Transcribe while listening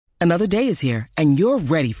Another day is here, and you're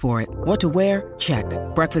ready for it. What to wear? Check.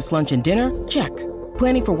 Breakfast, lunch, and dinner? Check.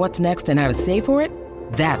 Planning for what's next and how to save for it?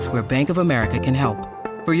 That's where Bank of America can help.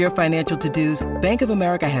 For your financial to-dos, Bank of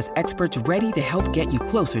America has experts ready to help get you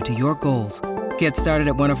closer to your goals. Get started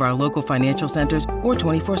at one of our local financial centers or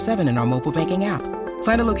 24/7 in our mobile banking app.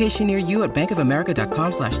 Find a location near you at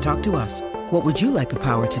bankofamerica.com/talktous. What would you like the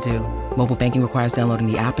power to do? Mobile banking requires downloading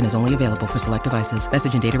the app and is only available for select devices.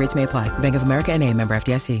 Message and data rates may apply. Bank of America N.A., member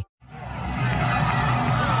FDIC.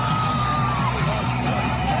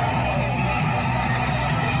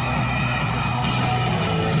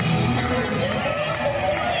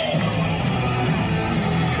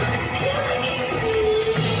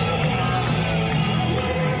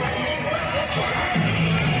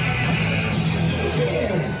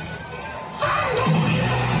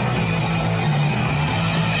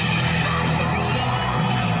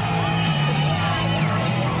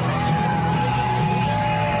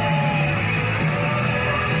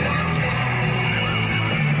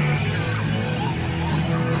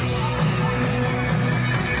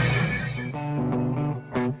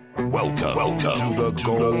 Welcome to the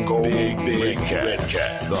Go Big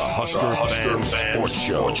Redcast, the Husker Fan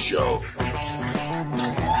Sports Show.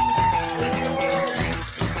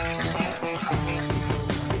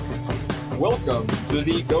 Welcome to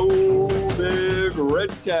the Go Big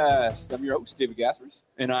Redcast. I'm your host, David Gaspers,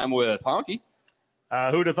 and I'm with Honky.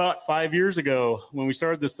 Who'd have thought 5 years ago when we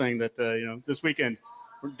started this thing that, this weekend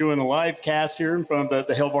we're doing a live cast here in front of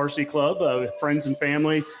the Hail Varsity Club with friends and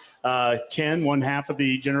family. Ken, one half of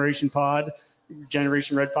the Generation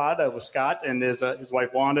Red Pod with Scott and his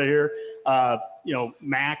wife Wanda here.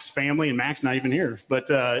 Max family, and Max not even here, but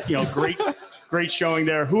great showing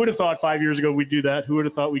there. Who would have thought 5 years ago we'd do that? Who would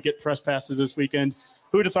have thought we'd get press passes this weekend?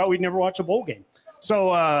 Who would have thought we'd never watch a bowl game?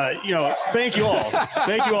 So thank you all.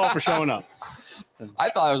 Thank you all for showing up. I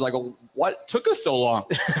thought I was like, what took us so long?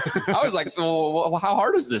 I was like, well, how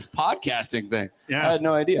hard is this podcasting thing? Yeah, I had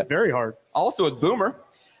no idea. Very hard. Also with Boomer.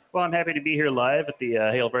 Well, I'm happy to be here live at the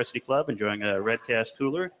Hail Varsity Club enjoying a Redcast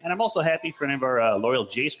cooler. And I'm also happy for any of our loyal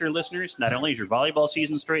J-Sker listeners. Not only is your volleyball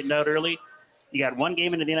season straightened out early, you got one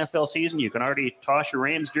game into the NFL season, you can already toss your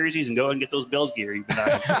Rams jerseys and go and get those Bills gear you've been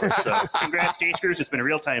eyeing for. So congrats, J-Skers. It's been a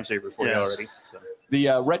real time saver for you already. So. The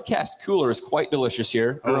Redcast cooler is quite delicious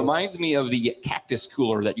here. It reminds me of the cactus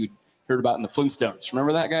cooler that you heard about in the Flintstones.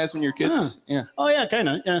 Remember that, guys, when you were kids? Yeah. Oh, yeah, kind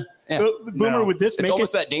of. Yeah. Boomer, would this it's make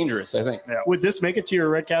almost that dangerous, I think. Yeah. Would this make it to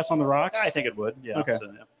your Redcast on the Rocks? I think it would. Yeah. Okay.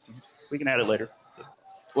 So, we can add it later. So.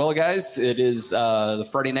 Well, guys, it is the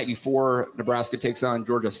Friday night before Nebraska takes on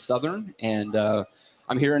Georgia Southern, and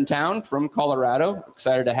I'm here in town from Colorado.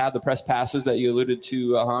 Excited to have the press passes that you alluded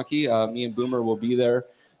to, Honky. Me and Boomer will be there,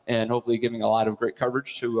 and hopefully giving a lot of great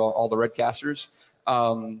coverage to all the Redcasters.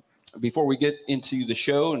 Before we get into the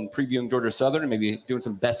show and previewing Georgia Southern and maybe doing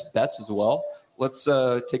some best bets as well, let's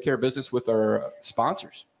take care of business with our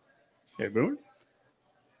sponsors. Okay, Boomer.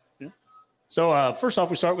 Yeah. So first off,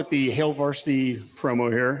 we start with the Hail Varsity promo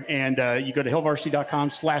here. And you go to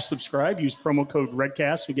hailvarsity.com/subscribe. Use promo code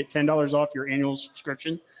REDCAST. You get $10 off your annual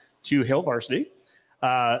subscription to Hail Varsity.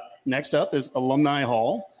 Next up is Alumni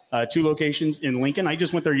Hall. 2 locations in Lincoln. I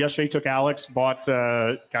just went there yesterday, took Alex, got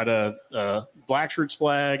a Black Shirts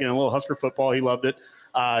flag and a little Husker football. He loved it.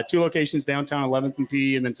 2 locations downtown 11th and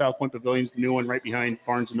P, and then South Point Pavilion's the new one right behind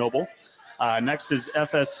Barnes & Noble. Next is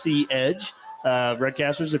FSC Edge.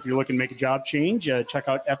 Redcasters, if you're looking to make a job change, check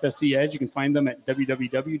out FSC Edge. You can find them at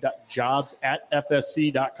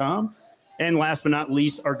www.jobs@fsc.com. And last but not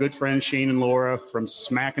least, our good friends Shane and Laura from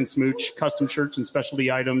Smack and Smooch Custom Shirts and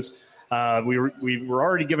Specialty Items. We were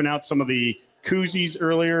already giving out some of the koozies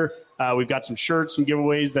earlier. We've got some shirts, some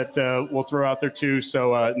giveaways that we'll throw out there too.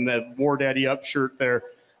 So and the War Daddy Up shirt there.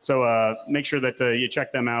 So make sure that you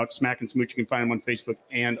check them out. Smack and Smooch. You can find them on Facebook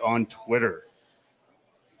and on Twitter.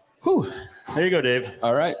 Whew. There you go, Dave.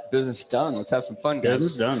 All right. Business done. Let's have some fun, guys.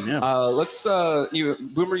 Business done, yeah.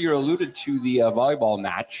 Boomer, you alluded to the volleyball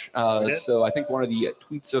match. So I think one of the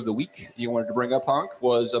tweets of the week you wanted to bring up, Honk,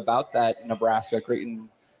 was about that Nebraska-Creighton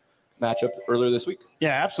matchup earlier this week.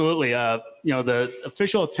 Yeah, absolutely. The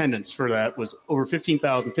official attendance for that was over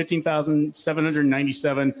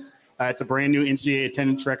 15,797. It's a brand new NCAA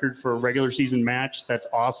attendance record for a regular season match. That's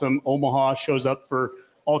awesome. Omaha shows up for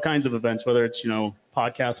all kinds of events, whether it's,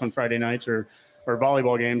 podcasts on Friday nights or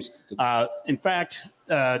volleyball games. In fact,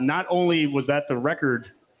 not only was that the record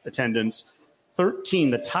attendance,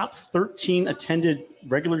 the top 13 attended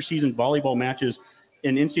regular season volleyball matches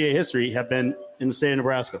in NCAA history have been in the state of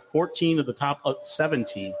Nebraska. 14 of the top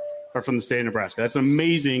 17 are from the state of Nebraska. That's an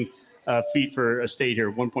amazing feat for a state here,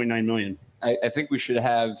 1.9 million. I think we should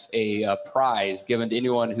have a prize given to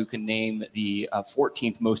anyone who can name the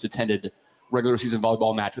 14th most attended regular season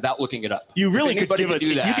volleyball match without looking it up. You really could give us.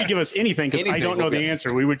 You could give us anything because I don't know the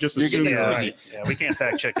answer. We would just assume you're right. Yeah, we can't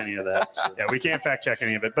fact check any of that. So. Yeah, we can't fact check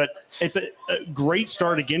any of it. But it's a great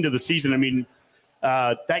start again to the season. I mean,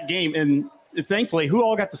 that game, and thankfully, who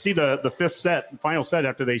all got to see the final set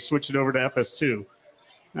after they switched it over to FS2?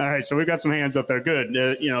 All right, so we've got some hands up there. Good.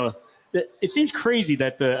 It seems crazy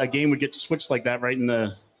that a game would get switched like that right in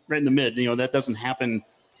the mid. That doesn't happen.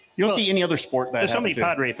 You don't see any other sport that. There's so many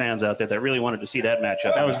Padre fans out there that really wanted to see that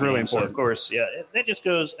matchup. That was really important. So of course, yeah, that just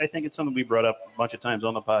goes. I think it's something we brought up a bunch of times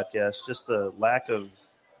on the podcast. Just the lack of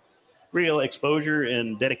real exposure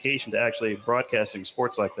and dedication to actually broadcasting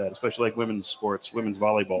sports like that, especially like women's sports, women's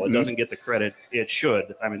volleyball. It doesn't get the credit it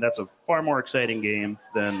should. I mean, that's a far more exciting game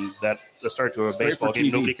than the start to a baseball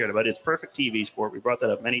game nobody cared about. It's perfect TV sport. We brought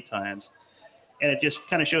that up many times. And it just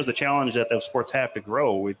kind of shows the challenge that those sports have to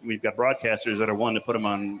grow. We've got broadcasters that are willing to put them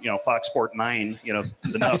on, Fox Sport 9,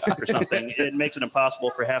 the Nuff or something. It makes it impossible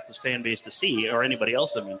for half this fan base to see or anybody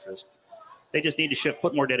else of interest. They just need to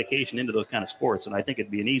put more dedication into those kind of sports, and I think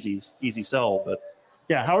it'd be an easy sell. But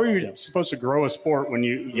yeah, how are you supposed to grow a sport when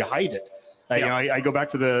you hide it? I go back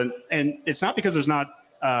to and it's not because there's not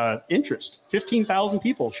interest. 15,000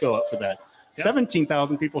 people show up for that. Yep.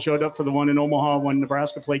 17,000 people showed up for the one in Omaha when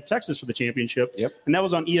Nebraska played Texas for the championship. Yep. And that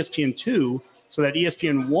was on ESPN2, so that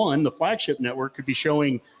ESPN1, the flagship network, could be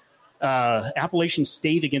showing Appalachian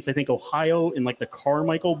State against, I think, Ohio in like the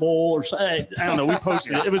Carmichael Bowl or something. I don't know. We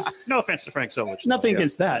posted it. It was no offense to Frank Solich. Nothing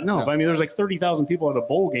against that. No. But I mean, there was like 30,000 people at a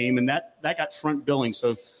bowl game, and that got front billing.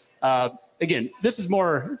 So, again, this is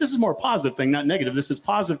more a positive thing, not negative. This is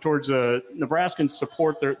positive towards Nebraskans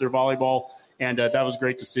support their volleyball, and that was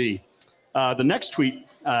great to see. The next tweet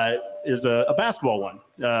is a basketball one.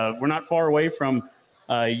 We're not far away from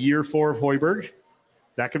year 4 of Hoiberg.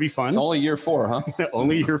 That could be fun. It's only year 4, huh?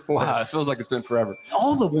 Only year 4. Wow, it feels like it's been forever.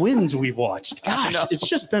 All the wins we've watched. Gosh, it's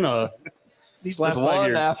just been these last 5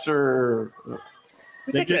 years. After.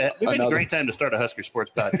 We picked a great time to start a Husker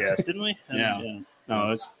Sports podcast, didn't we? Yeah.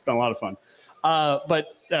 No, it's been a lot of fun. But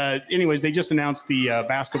anyways, they just announced the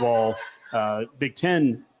basketball Big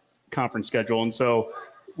Ten conference schedule. And so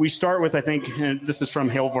we start with, I think, and this is from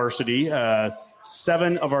Hale Varsity,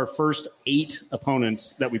 7 of our first 8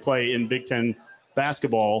 opponents that we play in Big Ten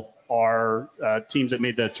basketball are teams that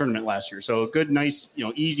made the tournament last year. So a good, nice,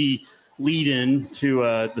 easy lead in to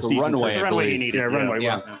the season. Runway, the runway you needed. Yeah, runway.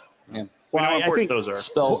 Yeah. Well, I think those are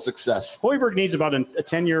spells success. Hoiberg needs about a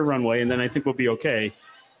 10-year runway, and then I think we'll be okay.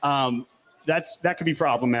 That could be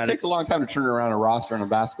problematic. It takes a long time to turn around a roster in a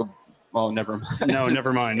basketball. Oh, never mind. No,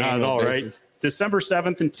 never mind. Not at all, basis. Right? December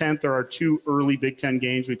 7th and 10th, there are 2 early Big Ten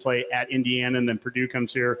games. We play at Indiana, and then Purdue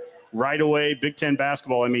comes here right away. Big Ten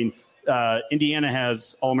basketball. I mean, Indiana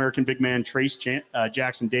has All-American big man Trace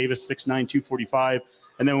Jackson Davis, 6'9", 245.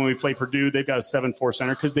 And then when we play Purdue, they've got a 7'4"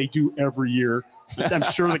 center because they do every year. I'm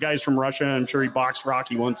sure the guy's from Russia. I'm sure he boxed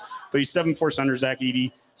Rocky once. But he's 7'4" center, Zach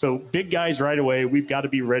Edey. So big guys right away. We've got to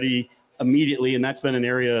be ready immediately, and that's been an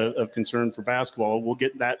area of concern for basketball. We'll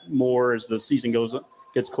get that more as the season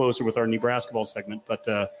gets closer with our Nebraska ball segment. But,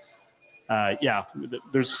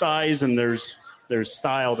 there's size and there's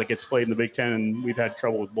style that gets played in the Big Ten, and we've had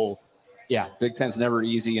trouble with both. Yeah, Big Ten's never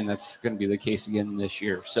easy, and that's going to be the case again this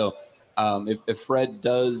year. So if Fred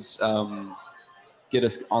does get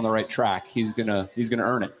us on the right track, he's gonna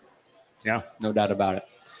earn it. Yeah, no doubt about it.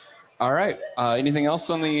 All right. Anything else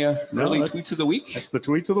on the early tweets of the week? That's the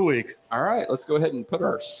tweets of the week. All right. Let's go ahead and put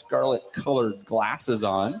our scarlet-colored glasses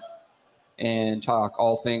on and talk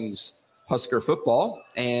all things Husker football.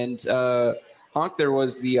 And Honk, there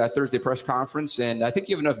was the Thursday press conference, and I think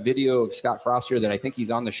you have enough video of Scott Frost here that I think he's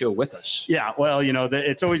on the show with us. Yeah, well,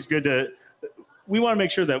 it's always good to – we want to make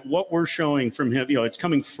sure that what we're showing from him, it's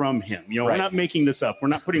coming from him. Right. We're not making this up. We're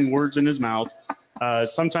not putting words in his mouth.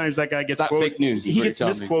 Sometimes that guy gets fake news. He gets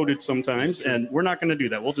misquoted sometimes, and we're not going to do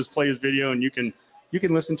that. We'll just play his video, and you can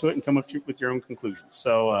listen to it and come up with your own conclusions.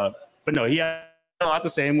 So, but no, he had a lot to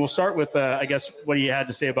say, and we'll start with, I guess, what he had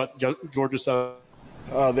to say about Georgia Southern.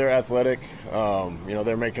 They're athletic.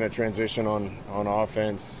 They're making a transition on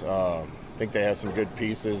offense. I think they have some good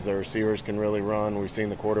pieces. Their receivers can really run. We've seen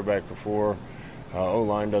the quarterback before.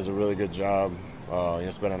 O-line does a really good job.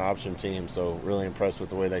 It's been an option team, so really impressed with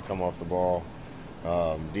the way they come off the ball.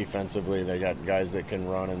 Defensively, they got guys that can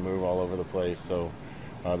run and move all over the place. So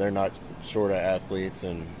they're not short of athletes,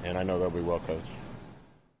 and I know they'll be well coached.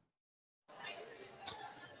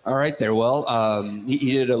 All right there. Well,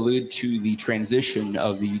 he did allude to the transition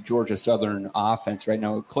of the Georgia Southern offense right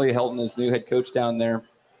now. Clay Helton is the new head coach down there.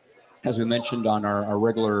 As we mentioned on our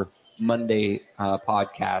regular Monday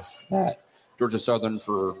podcast that Georgia Southern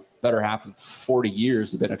for better half of 40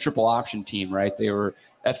 years have been a triple option team, right? They were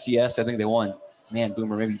FCS. I think they won,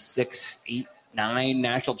 Boomer, maybe 6, 8, 9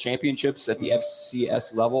 national championships at the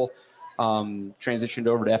FCS level. Transitioned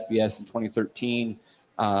over to FBS in 2013.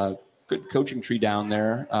 Good coaching tree down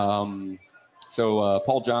there. So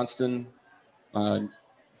Paul Johnston,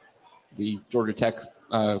 the Georgia Tech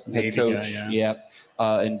head coach,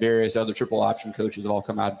 and various other triple option coaches have all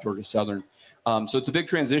come out of Georgia Southern. So it's a big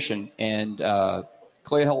transition. And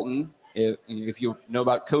Clay Helton, if you know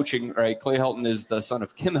about coaching, right? Clay Helton is the son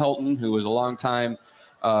of Kim Helton, who was a longtime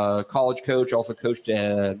college coach, also coached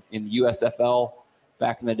in the USFL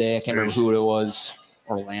back in the day. I can't remember who it was,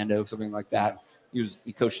 Orlando, something like that.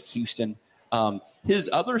 He coached at Houston. His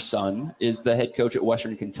other son is the head coach at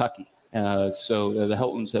Western Kentucky. So the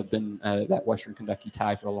Heltons have been that Western Kentucky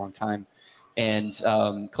tie for a long time. And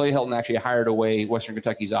Clay Helton actually hired away Western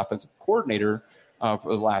Kentucky's offensive coordinator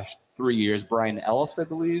for the last 3 years, Brian Ellis, I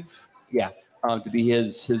believe. Yeah, to be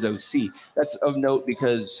his OC. That's of note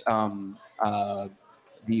because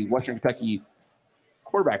the Western Kentucky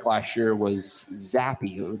quarterback last year was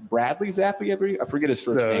Zappe, Bradley Zappe. I forget his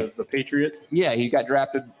first name. The Patriot? Yeah, he got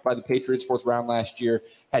drafted by the Patriots 4th round last year.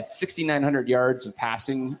 Had 6,900 yards of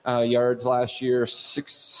passing yards last year,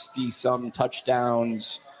 60-some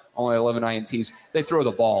touchdowns, only 11 INTs. They throw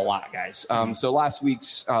the ball a lot, guys. So last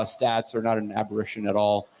week's stats are not an aberration at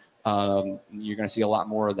all. You're going to see a lot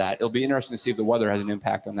more of that. It'll be interesting to see if the weather has an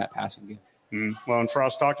impact on that passing game. Well, and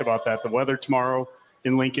Frost talked about that. The weather tomorrow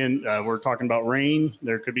in Lincoln, we're talking about rain.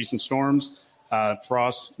 There could be some storms.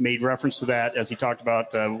 Frost made reference to that as he talked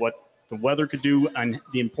about what the weather could do and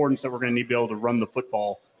the importance that we're going to need to be able to run the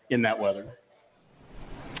football in that weather.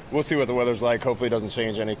 We'll see what the weather's like. Hopefully it doesn't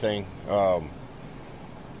change anything.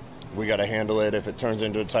 We got to handle it. If it turns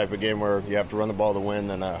into a type of game where you have to run the ball to win,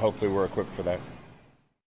 then hopefully we're equipped for that.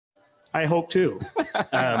 I hope too.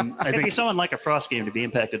 I think someone like a Frost game to be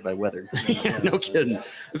impacted by weather. No kidding.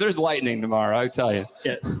 If there's lightning tomorrow, I tell you.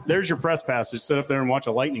 Yeah, there's your press passes. Sit up there and watch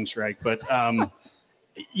a lightning strike. But,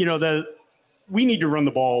 we need to run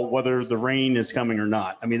the ball whether the rain is coming or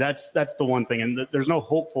not. I mean, that's the one thing. And there's no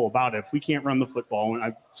hopeful about it. If we can't run the football, and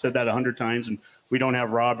I've said that 100 times, and we don't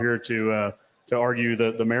have Rob here to argue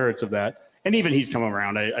the merits of that. And even he's come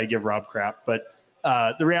around. I give Rob crap. But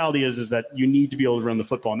the reality is that you need to be able to run the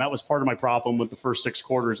football. And that was part of my problem with the first 6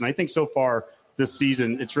 quarters. And I think so far this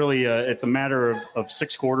season, it's really it's a matter of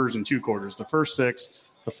 6 quarters and 2 quarters. The first 6,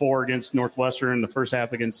 the 4 against Northwestern, the first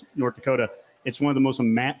half against North Dakota. It's one of the most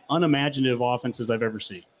unimaginative offenses I've ever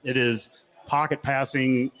seen. It is pocket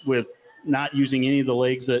passing with not using any of the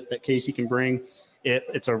legs that Casey can bring.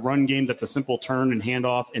 It's a run game that's a simple turn and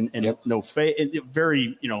handoff and no fake,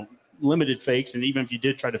 very limited fakes. And even if you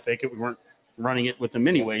did try to fake it, we weren't running it with them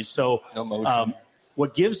anyways. So no motion.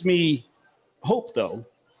 What gives me hope, though,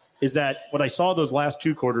 is that what I saw those last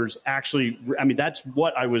 2 quarters actually, I mean, that's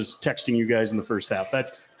what I was texting you guys in the first half.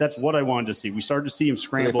 That's what I wanted to see. We started to see him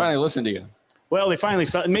scramble. So they finally listened to you. Well, they finally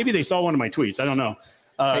saw. Maybe they saw one of my tweets. I don't know,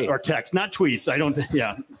 or text, not tweets. I don't.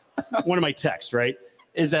 Yeah, one of my texts. Right,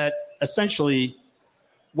 is that essentially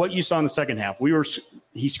what you saw in the second half?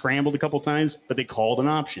 He scrambled a couple times, but they called an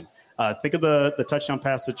option. Think of the touchdown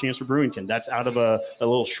pass to Chancellor Brewington. That's out of a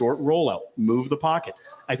little short rollout. Move the pocket.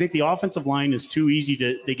 I think the offensive line is too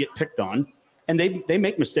easy they get picked on, and they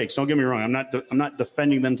make mistakes. Don't get me wrong. I'm not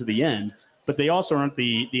defending them to the end. But they also aren't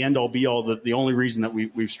the end-all, be-all, the only reason that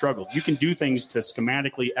we've struggled. You can do things to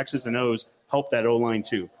schematically, X's and O's, help that O-line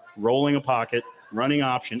too. Rolling a pocket, running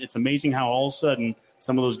option. It's amazing how all of a sudden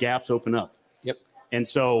some of those gaps open up. Yep. And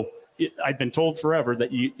so I've been told forever that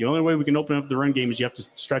the only way we can open up the run game is you have to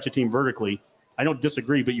stretch a team vertically. I don't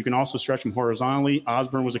disagree, but you can also stretch them horizontally.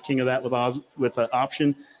 Osborne was a king of that with an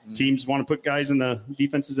option. Mm-hmm. Teams want to put guys in the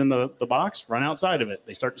defenses in the box, run outside of it.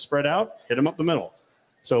 They start to spread out, hit them up the middle.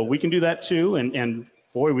 So we can do that too, and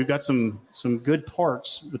boy, we've got some good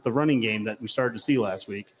parts with the running game that we started to see last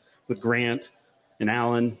week with Grant and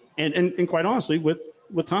Allen, and quite honestly with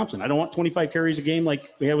Thompson. I don't want 25 carries a game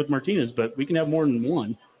like we had with Martinez, but we can have more than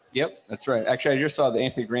one. Yep, that's right. Actually, I just saw that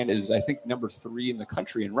Anthony Grant is, I think, number 3 in the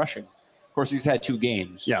country in rushing. Of course, he's had 2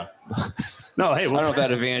 games. Yeah. No, hey, I don't know if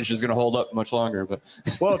that advantage is going to hold up much longer, but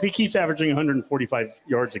well, if he keeps averaging 145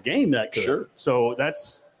 yards a game, that could. Sure. So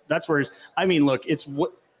that's where he's. I mean, look, it's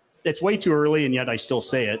way too early, and yet I still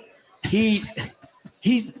say it.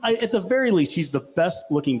 He's at the very least, he's the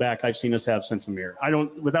best looking back I've seen us have since Amir.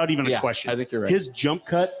 Without even a question. I think you're right. His jump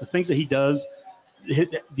cut, the things that he does,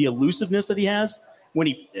 the elusiveness that he has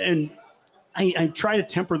I try to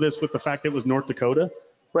temper this with the fact that it was North Dakota.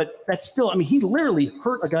 But that's still, I mean, he literally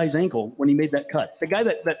hurt a guy's ankle when he made that cut. The guy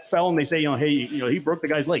that fell and they say, hey, he broke the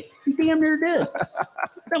guy's leg. He damn near did.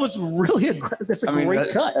 That was really that's a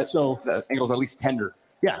great cut. So that ankle's at least tender.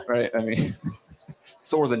 Yeah. Right. I mean,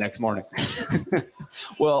 sore the next morning.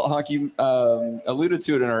 Well, Honk, you alluded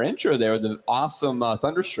to it in our intro there, the awesome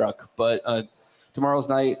Thunderstruck. But tomorrow's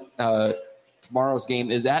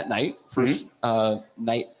game is at night. First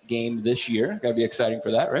night game this year. Got to be exciting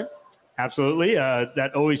for that, right? Absolutely.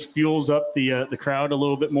 That always fuels up the crowd a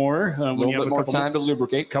little bit more. When you have a more time to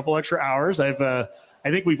lubricate. Couple extra hours. I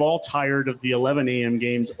think we've all tired of the 11 a.m.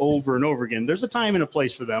 games over and over again. There's a time and a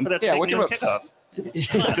place for them. But that's big noon kickoff.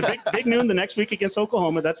 The big noon the next week against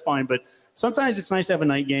Oklahoma, that's fine. But sometimes it's nice to have a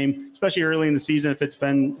night game, especially early in the season if it's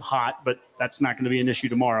been hot. But that's not going to be an issue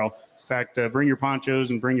tomorrow. In fact, bring your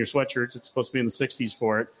ponchos and bring your sweatshirts. It's supposed to be in the 60s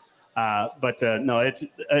for it. No, it's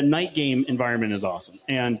a night game environment is awesome.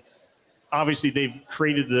 And obviously, they've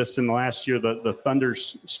created this in the last year, the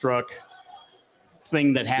Thunderstruck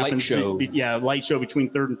thing that happened. Light show between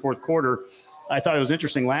third and fourth quarter. I thought it was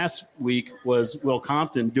interesting. Last week was Will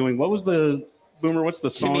Compton doing, what was the Boomer? What's the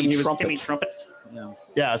song? Timmy Trumpet.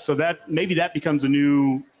 Yeah. So maybe that becomes a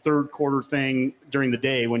new third quarter thing during the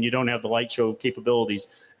day when you don't have the light show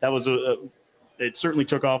capabilities. That was it certainly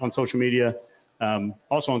took off on social media.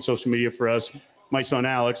 Also on social media for us. My son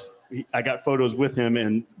Alex, I got photos with him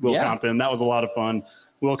and Will Compton. That was a lot of fun.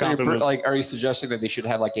 Will Compton was are you suggesting that they should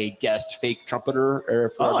have like a guest fake trumpeter?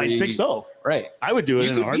 I think so. Right. I would do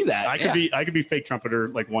it. You could be that. I could be fake trumpeter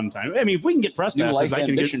like one time. I mean, if we can get press passes, I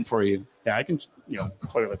can get for you. Yeah, I can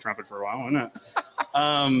play the trumpet for a while. Why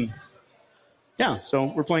not? So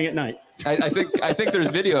we're playing at night. I think there's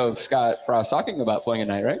video of Scott Frost talking about playing at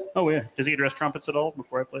night, right? Oh yeah. Does he address trumpets at all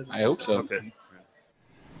before I play? I hope so. Okay.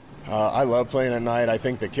 I love playing at night. I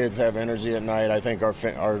think the kids have energy at night. I think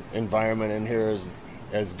our environment in here is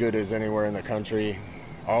as good as anywhere in the country,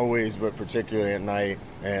 always, but particularly at night.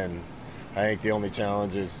 And I think the only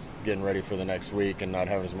challenge is getting ready for the next week and not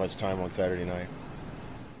having as much time on Saturday night.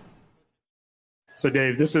 So,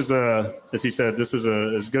 Dave, this is as he said, this is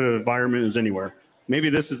as good an environment as anywhere. Maybe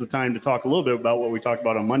this is the time to talk a little bit about what we talked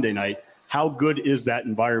about on Monday night. How good is that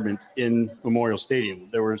environment in Memorial Stadium?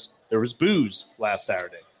 There was booze last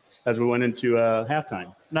Saturday as we went into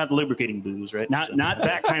halftime. Not lubricating booze, right? Not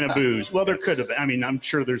that kind of booze. Well, there could have been. I mean, I'm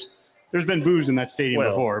sure there's been booze in that stadium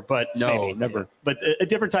before, but no, never. But a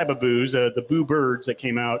different type of booze, the Boo Birds that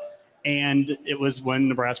came out, and it was when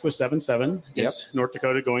Nebraska was 7-7 against North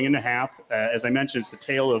Dakota going into half. As I mentioned, it's a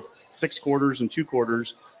tale of 6 quarters and 2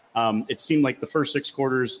 quarters. It seemed like the first 6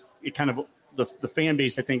 quarters, it kind of the fan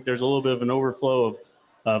base. I think there's a little bit of an overflow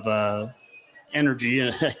of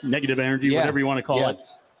energy, negative energy, whatever you want to call it.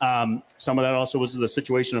 Some of that also was the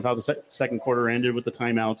situation of how the second quarter ended with the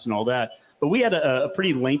timeouts and all that. But we had a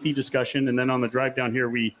pretty lengthy discussion. And then on the drive down here,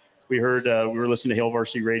 we heard we were listening to Hail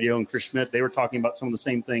Varsity Radio and Chris Schmidt. They were talking about some of the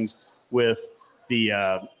same things with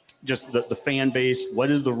the just the fan base.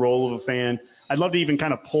 What is the role of a fan? I'd love to even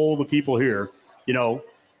kind of poll the people here.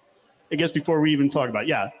 I guess before we even talk about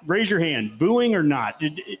raise your hand. Booing or not?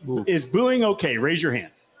 Is booing okay? Raise your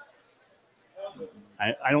hand.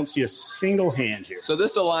 I don't see a single hand here. So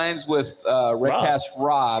this aligns with Redcast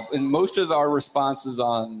Rob. In most of our responses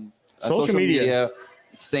on social media,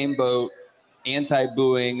 same boat,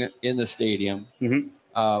 anti-booing in the stadium,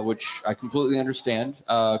 which I completely understand.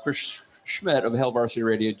 Chris Schmidt of Hail Varsity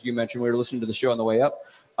Radio, you mentioned we were listening to the show on the way up.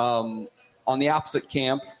 On the opposite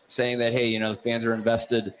camp, saying that, hey, the fans are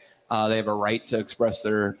invested. They have a right to express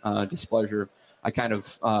their displeasure. I kind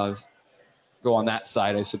of go on that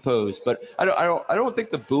side, I suppose, but I don't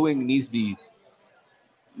think the booing needs to be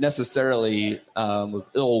necessarily with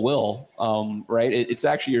ill will, right? It's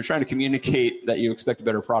actually you're trying to communicate that you expect a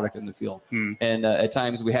better product in the field, and at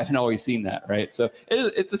times we haven't always seen that, right? So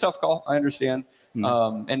it's a tough call. I understand,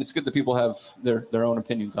 and it's good that people have their own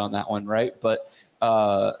opinions on that one, right? But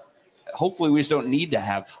hopefully, we just don't need to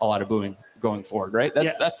have a lot of booing going forward, right?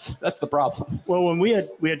 That's the problem. Well, when we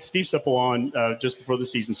had Steve Sipple on just before the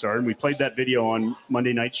season started, and we played that video on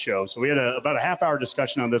Monday night's show. So we had about a half-hour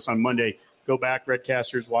discussion on this on Monday. Go back,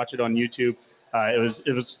 Redcasters, watch it on YouTube.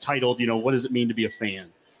 It was titled, what does it mean to be a fan,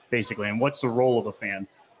 basically, and what's the role of a fan?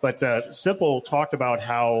 But Sipple talked about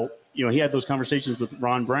how he had those conversations with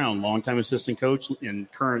Ron Brown, longtime assistant coach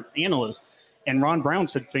and current analyst, and Ron Brown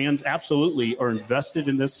said fans absolutely are invested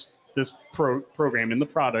in this program, in the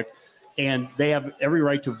product. And they have every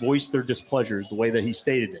right to voice their displeasures the way that he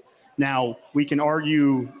stated it. Now, we can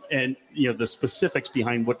argue and the specifics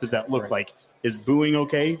behind what does that look like. Is booing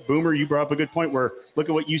okay? Boomer, you brought up a good point where look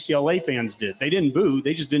at what UCLA fans did. They didn't boo.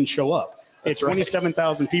 They just didn't show up. It's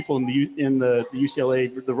 27,000 people in the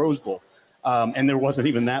UCLA, the Rose Bowl. And there wasn't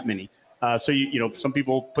even that many. So, some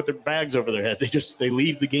people put their bags over their head. They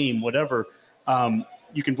leave the game, whatever.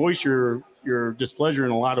 You can voice your displeasure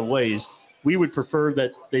in a lot of ways. We would prefer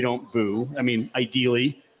that they don't boo. I mean,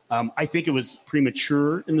 ideally. I think it was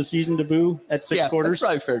premature in the season to boo at 6 quarters. That's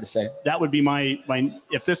probably fair to say. That would be my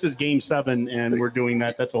if this is game 7 and we're doing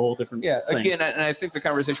that, that's a whole different thing. Again, and I think the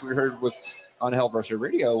conversation we heard on Hail Varsity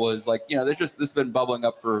Radio was like, this has been bubbling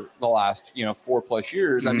up for the last, 4+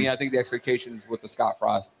 years. I mean, I think the expectations with the Scott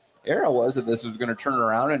Frost era was that this was going to turn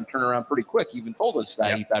around pretty quick. He even told us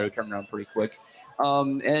that he thought it would turn around pretty quick.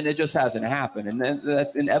 And it just hasn't happened. And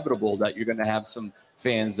that's inevitable that you're going to have some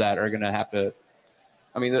fans that are going to have to,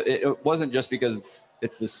 I mean, it wasn't just because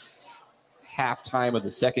it's this halftime of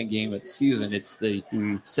the second game of the season. It's the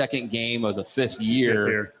second game of the fifth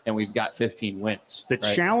year, and we've got 15 wins.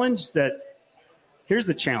 Here's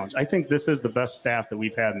the challenge. I think this is the best staff that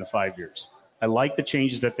we've had in the 5 years. I like the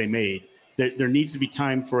changes that they made. There needs to be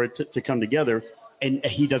time for it to come together, and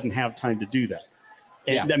he doesn't have time to do that.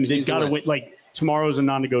 And, I mean, they've got to win. Like, tomorrow's a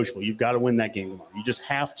non-negotiable. You've got to win that game tomorrow. You just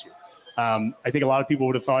have to. I think a lot of people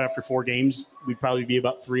would have thought after 4 games we'd probably be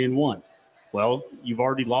about 3-1. Well, you've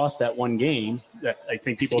already lost that one game that I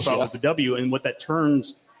think people thought was a W, and what that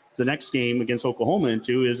turns the next game against Oklahoma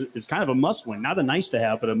into is kind of a must-win, not a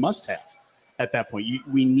nice-to-have, but a must-have. At that point,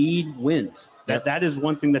 we need wins. That is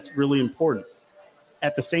one thing that's really important.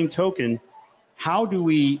 At the same token, how do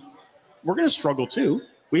we're going to struggle too.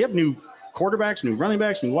 We have new quarterbacks, new running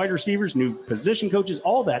backs, new wide receivers, new position coaches,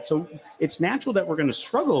 all that. So it's natural that we're going to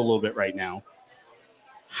struggle a little bit right now.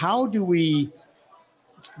 How do we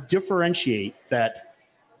differentiate that?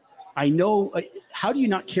 I know, how do you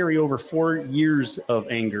not carry over 4 years of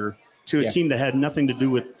anger to a team that had nothing to do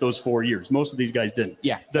with those 4 years? Most of these guys didn't.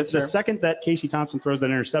 Yeah. The second that Casey Thompson throws that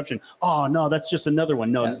interception, oh, no, that's just another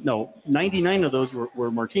one. No, 99 of those were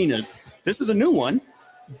Martinez. This is a new one,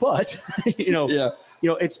 but,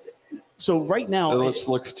 it's – so right now, it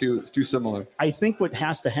looks too similar. I think what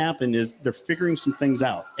has to happen is they're figuring some things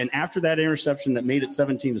out. And after that interception that made it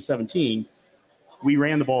 17-17, we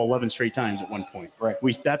ran the ball 11 straight times at one point. Right.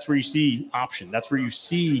 That's where you see option. That's where you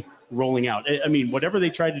see rolling out. I mean, whatever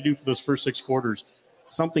they tried to do for those first 6 quarters,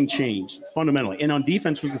 something changed fundamentally. And on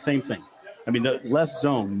defense was the same thing. I mean, the less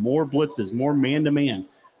zone, more blitzes, more man-to-man.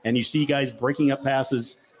 And you see guys breaking up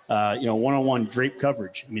passes, one-on-one drape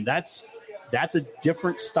coverage. I mean, that's a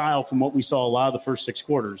different style from what we saw a lot of the first 6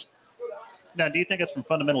 quarters. Now, do you think it's from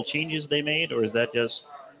fundamental changes they made, or is that just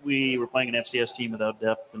we were playing an FCS team without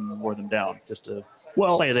depth and wore them down just to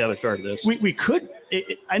play the other card of this? We could.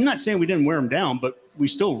 I'm not saying we didn't wear them down, but we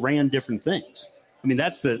still ran different things. I mean,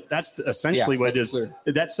 that's essentially what it is. Clear.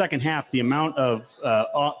 That second half, the amount of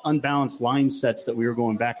unbalanced line sets that we were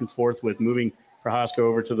going back and forth with, moving Prohaska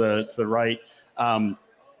over to the right, and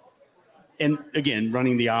again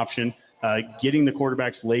running the option. Getting the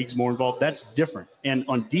quarterback's legs more involved, that's different. And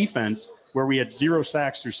on defense, where we had 0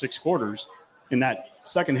 sacks through 6 quarters, in that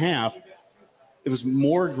second half, it was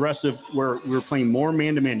more aggressive where we were playing more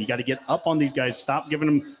man-to-man. You got to get up on these guys, stop giving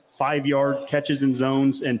them 5-yard catches in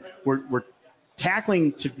zones. And we're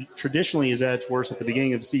tackling traditionally is at its worst at the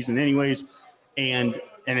beginning of the season anyways, and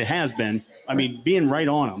it has been. I mean, being right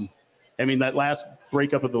on them. I mean, that last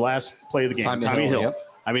breakup of the last play of the game, Tommy Hill. Yep.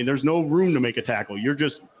 I mean, there's no room to make a tackle. You're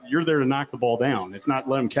there to knock the ball down. It's not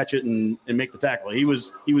let him catch it and make the tackle. He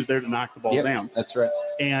was there to knock the ball down. That's right.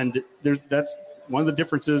 And that's one of the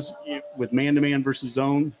differences with man-to-man versus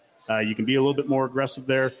zone. You can be a little bit more aggressive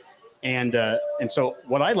there. And so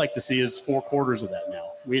what I'd like to see is 4 quarters of that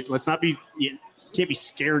now. Let's not be can't be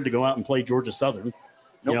scared to go out and play Georgia Southern.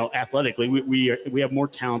 Nope. Athletically, we have more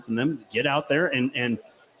talent than them. Get out there and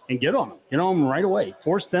get on them. Get on them right away.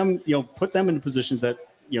 Force them, put them into positions that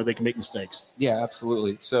they can make mistakes. Yeah,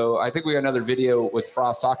 absolutely. So I think we got another video with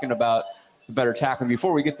Frost talking about the better tackling.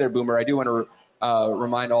 Before we get there, Boomer, I do want to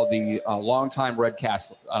remind all the longtime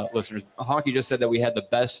Redcast listeners. Honky just said that we had the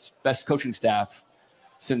best coaching staff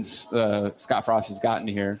since Scott Frost has gotten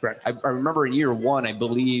here. Correct. I remember in year 1, I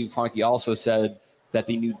believe Honky also said that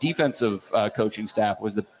the new defensive coaching staff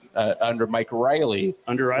was under Mike Riley.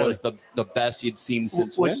 Was the best he'd seen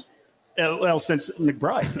since when? Since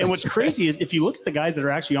McBride. And what's crazy is if you look at the guys that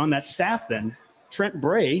are actually on that staff then, Trent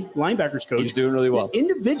Bray, linebackers coach. He's doing really well.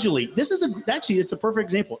 Individually, it's a perfect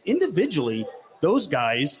example. Individually, those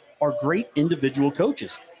guys are great individual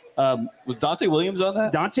coaches. Was Dante Williams on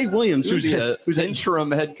that? Dante Williams, who's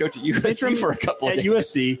interim head coach at USC for a couple of days. At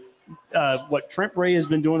USC, what Trent Bray has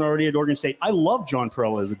been doing already at Oregon State. I love John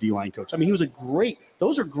Perella as a D-line coach. I mean,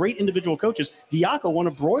 those are great individual coaches. Diaco won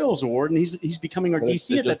a Broyles Award, and he's becoming our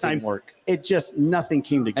DC at that time. It just, nothing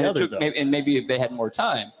came together. And maybe if they had more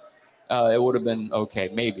time, it would have been okay,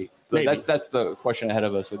 maybe. But that's the question ahead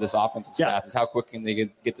of us with this offensive staff is how quick can they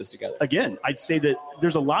get this together? Again, I'd say that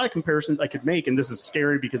there's a lot of comparisons I could make, and this is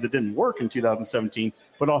scary because it didn't work in 2017.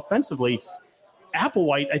 But offensively,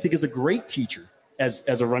 Applewhite, I think, is a great teacher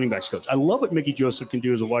as a running backs coach. I love what Mickey Joseph can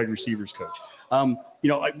do as a wide receivers coach.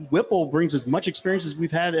 Whipple brings as much experience as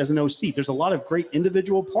we've had as an OC. There's a lot of great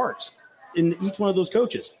individual parts in each one of those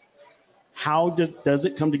coaches. How does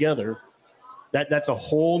it come together? That's a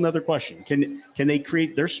whole nother question. Can they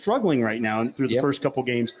create? They're struggling right now through the first couple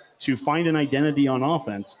games to find an identity on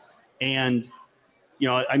offense. And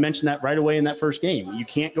I mentioned that right away in that first game. You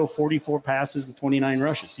can't go 44 passes and 29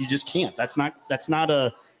 rushes. You just can't. That's not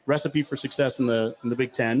a recipe for success in the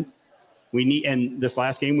Big Ten. And this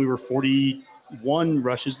last game we were 41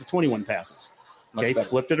 rushes to 21 passes. Okay,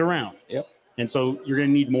 flipped it around. Yep. And so you're going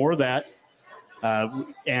to need more of that.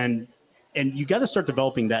 And you got to start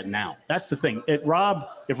developing that now. That's the thing. If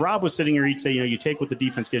Rob was sitting here, he'd say, you take what the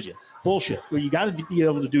defense gives you. Bullshit. What you got to be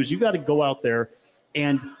able to do is you got to go out there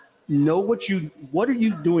and know what are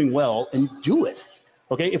you doing well and do it.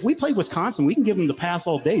 Okay, if we play Wisconsin, we can give them the pass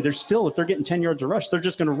all day. They're still, if they're getting 10 yards of rush, they're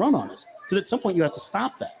just going to run on us because at some point you have to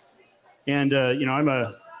stop that. And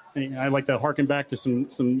I like to harken back to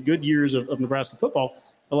some good years of Nebraska football.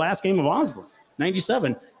 The last game of Osborne,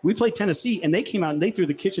 97, we played Tennessee, and they came out and they threw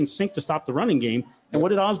the kitchen sink to stop the running game. And what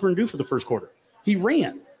did Osborne do for the first quarter? He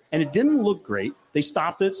ran, and it didn't look great. They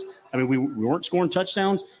stopped it. I mean, we weren't scoring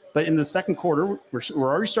touchdowns, but in the second quarter, we're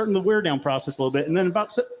already starting the wear down process a little bit. And then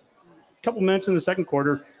about a couple minutes in the second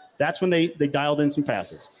quarter, that's when they dialed in some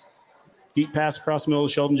passes. Deep pass across the middle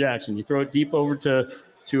of Sheldon Jackson. You throw it deep over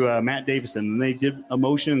to Matt Davison, and they did a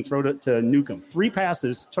motion and throw it to Newcomb. 3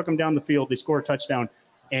 passes, took them down the field. They scored a touchdown,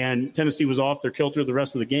 and Tennessee was off their kilter the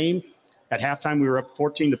rest of the game. At halftime, we were up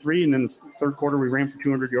 14-3, and then the third quarter, we ran for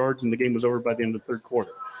 200 yards, and the game was over by the end of the third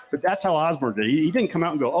quarter. But that's how Osborne did. He didn't come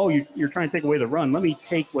out and go, oh, you're trying to take away the run. Let me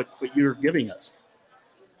take what you're giving us.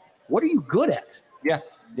 What are you good at? Yeah.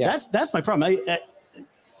 That's my problem.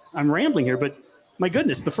 I'm rambling here, but my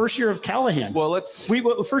goodness, the first year of Callahan. Well,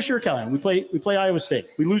 first year of Callahan. We play Iowa State.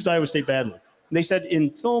 We lose to Iowa State badly. And they said in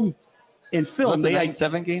film, the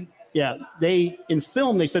 9-7 game. Yeah, they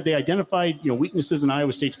said they identified weaknesses in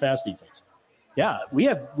Iowa State's pass defense. Yeah, we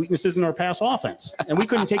have weaknesses in our pass offense, and we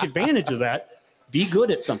couldn't take advantage of that. Be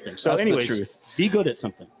good at something. So, anyways, be good at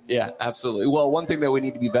something. Yeah, absolutely. Well, one thing that we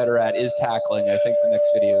need to be better at is tackling. I think the next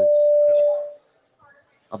video is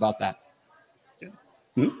about that.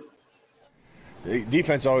 The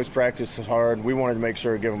defense always practices hard. We wanted to make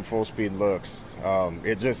sure to give them full speed looks.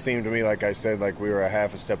 It just seemed to me, like I said, like we were a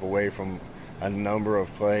half a step away from a number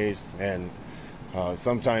of plays. And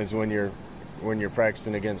sometimes when you're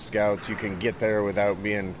practicing against scouts, you can get there without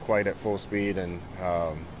being quite at full speed. And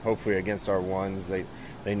hopefully against our ones,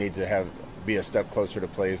 they need to be a step closer to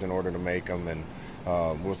plays in order to make them.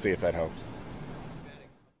 And we'll see if that helps.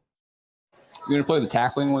 You're going to play the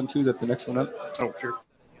tackling one too? That's the next one up? Oh, sure.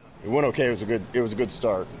 It went okay. It was a good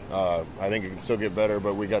start. I think it can still get better,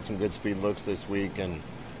 but we got some good speed looks this week, and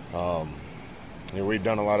we've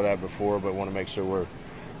done a lot of that before, but want to make sure we're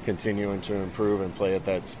continuing to improve and play at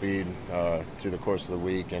that speed through the course of the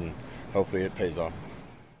week, and hopefully it pays off.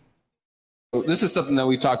 This is something that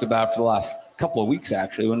we talked about for the last couple of weeks,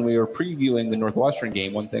 actually. When we were previewing the Northwestern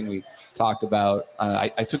game, one thing we talked about, I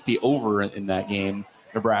took the over in that game,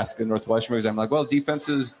 Nebraska-Northwestern, because I'm like, well,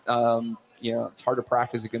 defenses it's hard to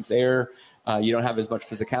practice against air. You don't have as much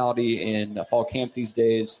physicality in fall camp these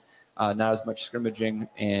days, not as much scrimmaging.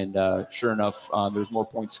 And sure enough, there's more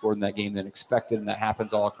points scored in that game than expected. And that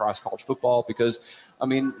happens all across college football because,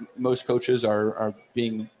 most coaches are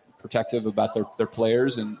being protective about their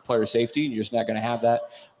players and player safety. And you're just not going to have that.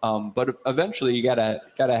 But eventually you gotta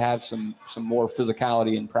have some more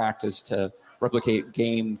physicality in practice to replicate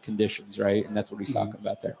game conditions, right? And that's what he's talking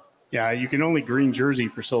about there. Yeah, you can only green jersey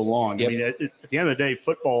for so long. Yep. At the end of the day,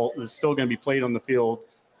 football is still going to be played on the field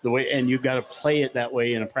the way, and you've got to play it that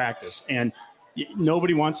way in a practice. And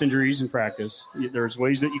nobody wants injuries in practice. There's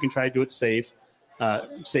ways that you can try to do it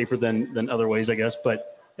safer than other ways, I guess.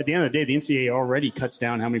 But at the end of the day, the NCAA already cuts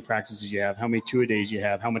down how many practices you have, how many two-a-days you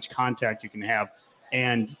have, how much contact you can have.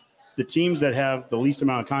 And the teams that have the least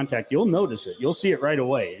amount of contact, you'll notice it. You'll see it right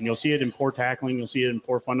away, and you'll see it in poor tackling. You'll see it in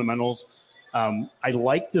poor fundamentals. I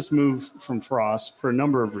like this move from Frost for a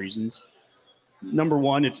number of reasons. Number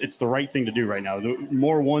one, it's the right thing to do right now. The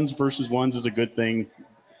more ones versus ones is a good thing.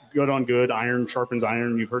 good on good, iron sharpens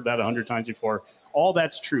iron. You've heard that 100 times before. All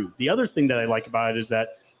that's true. The other thing that I like about it is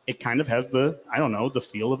that it kind of has the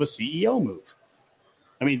feel of a CEO move.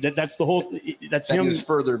 I mean, that's the whole. That's that him. He was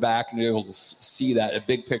further back and able to see that a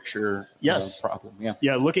big picture. Problem. Yeah.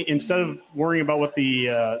 Instead of worrying about what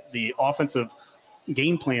the offensive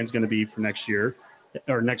game plan is going to be for next year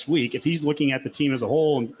or next week, if he's looking at the team as a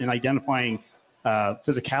whole and identifying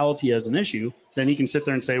physicality as an issue, then he can sit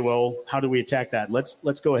there and say, well, how do we attack that?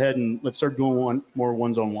 Let's go ahead and let's start doing more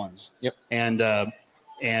ones-on-ones. Yep.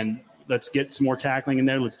 And let's get some more tackling in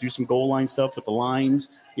there. Let's do some goal line stuff with the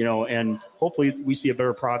lines, and hopefully we see a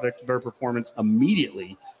better product, better performance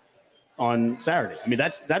immediately on Saturday. I mean,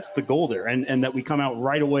 that's the goal there. And that we come out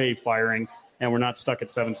right away firing and we're not stuck at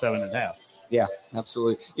 7-7 at half. Yeah,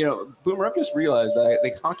 absolutely. Boomer, I've just realized that I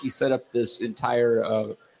think Honky set up this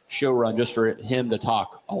entire show run just for him to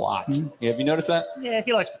talk a lot. Mm-hmm. Have you noticed that? Yeah,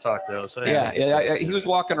 he likes to talk though. So he was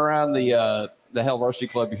walking around the Hale Varsity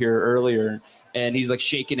Club here earlier, and he's like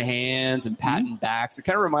shaking hands and patting backs. It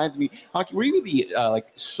kind of reminds me, Honky, were you the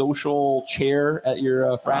social chair at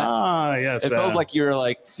your frat? Ah, yes. It feels like you're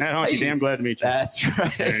like, Matt Honky, damn glad to meet you. That's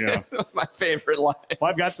right. There you go. My favorite line. Well,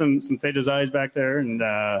 I've got some Theta Xi's back there, and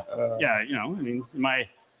in my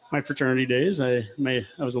fraternity days, I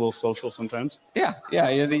was a little social sometimes. Yeah.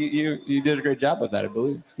 You did a great job with that, I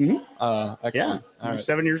believe. Mm-hmm. Excellent. Yeah, right.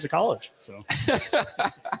 7 years of college. So.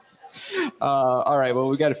 All right. Well,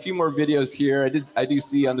 we got a few more videos here. I do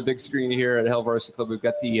see on the big screen here at Hale Varsity Club, we've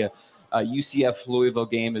got the UCF Louisville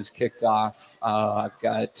game is kicked off. I've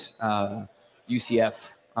got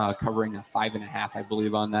UCF covering a 5.5, I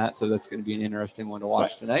believe, on that. So that's going to be an interesting one to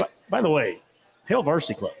watch tonight. By the way, Hale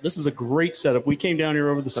Varsity Club. This is a great setup. We came down here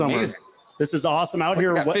over the summer. Amazing. This is awesome. Out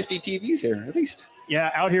here, we got 50 TVs here at least. Yeah,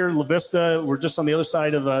 out here in La Vista. We're just on the other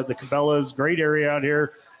side of the Cabela's. Great area out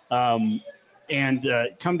here. And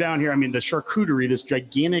come down here. I mean, the charcuterie, this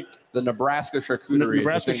gigantic. The Nebraska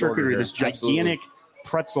charcuterie. This gigantic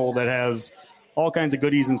pretzel that has all kinds of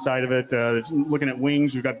goodies inside of it. Looking at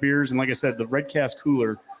wings, we've got beers, and like I said, the Redcast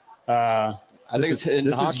cooler. I think it's in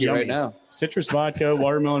hockey right now. Citrus vodka,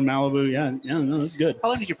 watermelon Malibu. Yeah, no, this is good. How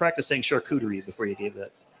long did you practice saying charcuterie before you gave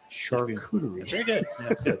that? Charcuterie. Very good. Yeah,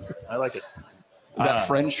 that's good. I like it. Is that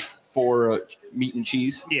French for meat and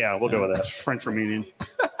cheese? Yeah, we'll go with that. French Romanian.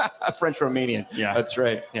 French Romanian. Yeah. That's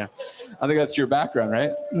right. Yeah. I think that's your background,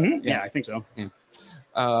 right? Mm-hmm. Yeah, I think so. Yeah.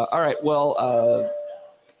 All right. Well,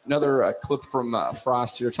 another clip from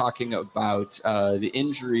Frost here talking about the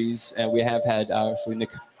injuries. And we have had, obviously,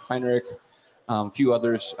 Nick Heinrich, a few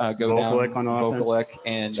others go Vokalek down. On offense. Vokalek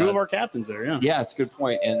and two of our captains there, yeah. Yeah, it's a good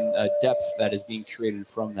point. And depth that is being created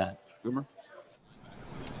from that. Boomer?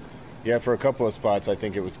 Yeah, for a couple of spots, I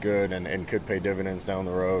think it was good and could pay dividends down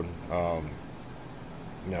the road.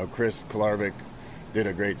 Chris Kolarvik did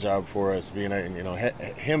a great job for us.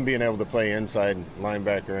 Him being able to play inside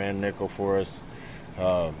linebacker and nickel for us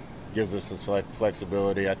gives us some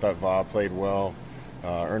flexibility. I thought Va played well.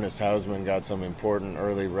 Ernest Hausman got some important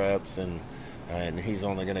early reps, and he's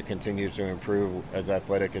only going to continue to improve as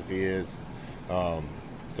athletic as he is.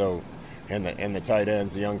 And the tight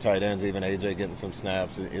ends, the young tight ends, even AJ getting some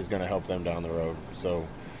snaps is going to help them down the road. So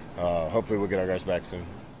hopefully we'll get our guys back soon.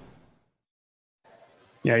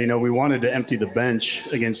 Yeah, we wanted to empty the bench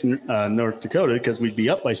against North Dakota because we'd be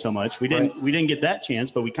up by so much. We didn't get that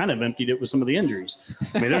chance, but we kind of emptied it with some of the injuries.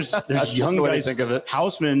 I mean, there's young guys. Think of it.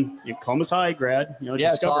 Hausman, Columbus High grad.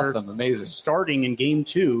 It's awesome, amazing. Starting in game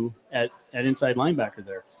 2 at inside linebacker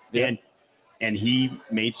there, and he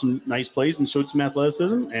made some nice plays and showed some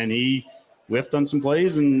athleticism, and he whiffed on some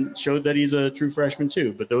plays and showed that he's a true freshman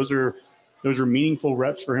too. But those are meaningful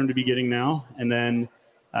reps for him to be getting now. And then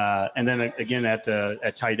again at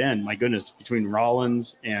tight end, my goodness, between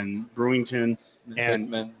Rollins and Brewington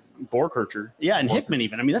and Hickman. Borkircher. Yeah, and Hickman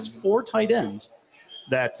even. I mean, that's 4 tight ends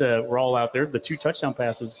that were all out there. The 2 touchdown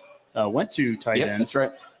passes went to tight ends. That's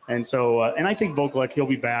right. And so, and I think Vokalek, he'll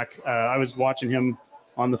be back. I was watching him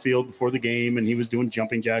on the field before the game, and he was doing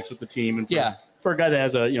jumping jacks with the team. And for a guy that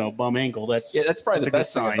has a bum ankle, that's probably the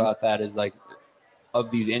best thing sign. about that is like of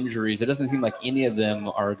these injuries, it doesn't seem like any of them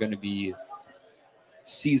are going to be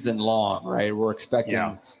season long, right? We're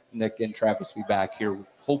expecting Nick and Travis to be back here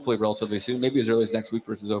hopefully relatively soon, maybe as early as next week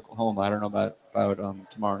versus Oklahoma. I don't know about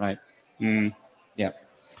tomorrow night. Yeah.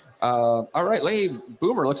 All right, hey,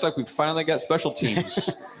 Boomer, looks like we finally got special teams.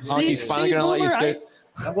 He's finally going to let you say.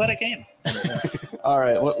 I'm glad I came. All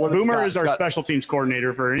right. What Boomer is our special teams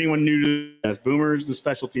coordinator. For anyone new to this, Boomer is the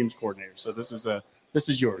special teams coordinator. So this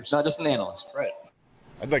is yours. It's not just an analyst. Right.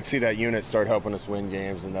 I'd like to see that unit start helping us win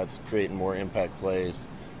games, and that's creating more impact plays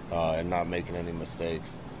and not making any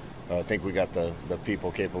mistakes. I think we got the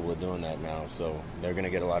people capable of doing that now. So they're going to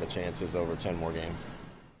get a lot of chances over 10 more games.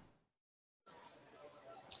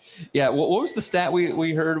 Yeah, what was the stat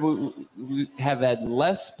we heard? We have had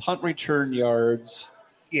less punt return yards.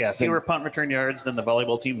 Yeah, fewer punt return yards than the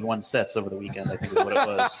volleyball team won sets over the weekend, I think is what it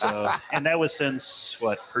was. So, and that was since,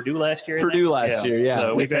 Purdue last year? Purdue last year, yeah.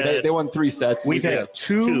 So they won 3 sets. We've had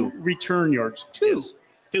two return yards.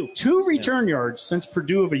 Two return yards since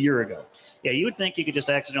Purdue of a year ago. Yeah, you would think you could just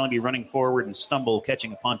accidentally be running forward and stumble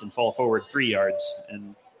catching a punt and fall forward 3 yards,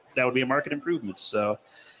 and that would be a market improvement. So,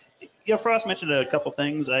 Frost mentioned a couple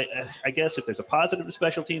things. I guess if there's a positive to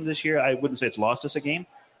special teams this year, I wouldn't say it's lost us a game.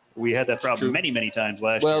 We had that problem many, many times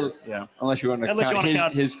last year. Well, yeah. Unless you want to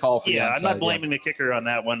count his call for the onside. I'm not blaming the kicker on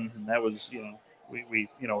that one. That was, we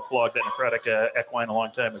flogged that necrotic equine a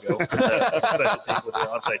long time ago. With the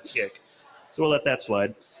onside kick. So we'll let that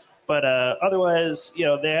slide. But otherwise,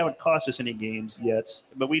 they haven't cost us any games yet.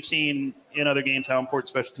 But we've seen in other games how important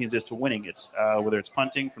special teams is to winning it. Whether it's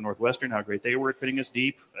punting from Northwestern, how great they were at putting us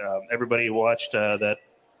deep. Everybody watched that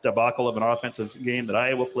debacle of an offensive game that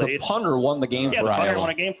Iowa played. The punter won the game for Iowa. Yeah, the punter won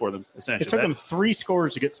a game for them, essentially. It took them 3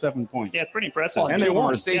 scores to get 7 points. Yeah, it's pretty impressive. And they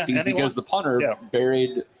won safeties because the punter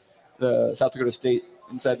buried the South Dakota State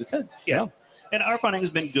inside the 10. Yeah. And our punting has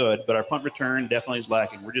been good, but our punt return definitely is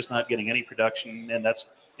lacking. We're just not getting any production, and that's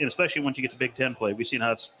especially once you get to Big Ten play. We've seen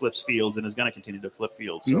how it flips fields and is going to continue to flip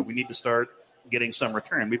fields. So we need to start getting some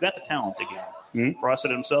return. We've got the talent again. Frost said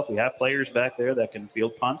himself, we have players back there that can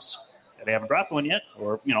field punts. They haven't dropped one yet,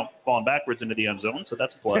 or fallen backwards into the end zone, so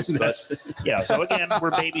that's a plus. So again,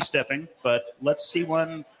 we're baby stepping, but let's see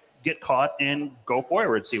one get caught and go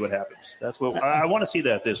forward, see what happens. That's what I want to see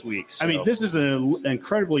that this week. So. I mean, this is an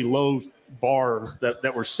incredibly low bar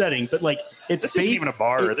that we're setting, but this isn't even a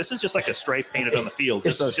bar. This is just like a stripe painted on the field.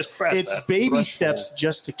 Just press it's baby steps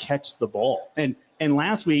just to catch the ball. And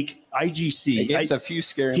last week, IGC, a few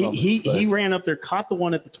scary moments. He ran up there, caught the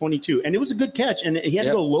one at the 22, and it was a good catch, and he had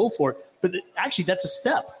to go low for it. But actually, that's a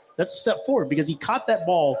step. That's a step forward because he caught that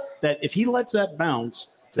ball that if he lets that bounce,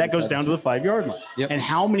 that goes down to the 5-yard line. And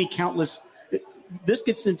how many countless – this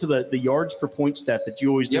gets into the yards per point stat that you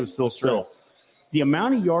always do with Phil Still. The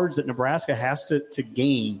amount of yards that Nebraska has to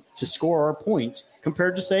gain to score our points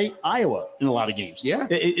compared to, say, Iowa in a lot of games. Yeah.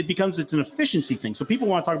 It becomes – it's an efficiency thing. So people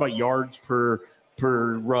want to talk about yards per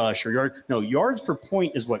rush or yards per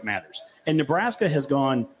point is what matters. And Nebraska has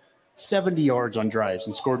gone 70 yards on drives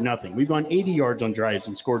and scored nothing. We've gone 80 yards on drives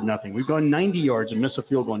and scored nothing. We've gone 90 yards and missed a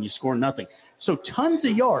field goal and you score nothing. So tons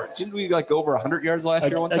of yards. Didn't we go over 100 yards last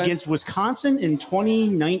year one time? Against Wisconsin in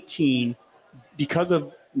 2019 because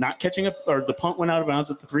of not catching up, or the punt went out of bounds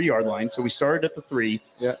at the 3-yard line. So we started at the 3.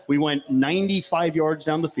 Yeah. We went 95 yards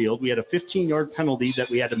down the field. We had a 15-yard penalty that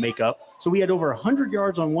we had to make up. So we had over 100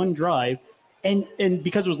 yards on one drive. And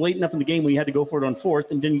because it was late enough in the game, we had to go for it on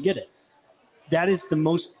 4th and didn't get it. That is the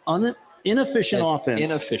most inefficient offense.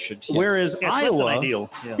 Inefficient. Yes. Whereas Iowa,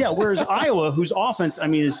 whereas Iowa, whose offense,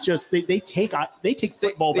 is just they take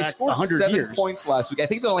football back 100 7 years. Points last week. I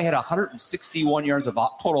think they only had 161 yards of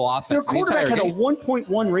total offense. Their quarterback had a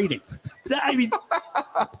 1.1 rating.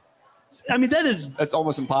 That's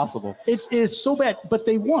almost impossible. It's so bad, but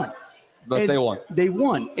they won. They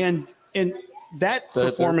won, and that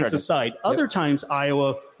performance aside, other times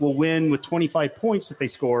Iowa will win with 25 points that they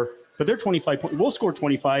score. But they're 25 points. We'll score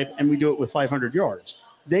 25, and we do it with 500 yards.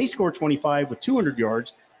 They score 25 with 200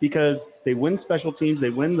 yards because they win special teams. They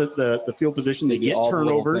win the field position. They get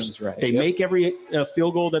turnovers. They make every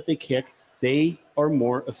field goal that they kick. They are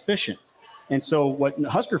more efficient. And so what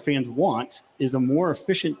Husker fans want is a more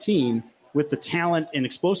efficient team with the talent and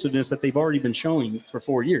explosiveness that they've already been showing for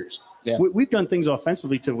 4 years. Yeah. We've done things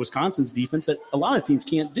offensively to Wisconsin's defense that a lot of teams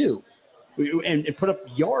can't do. And put up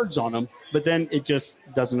yards on them, but then it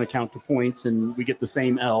just doesn't account to points, and we get the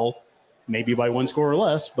same L, maybe by 1 score or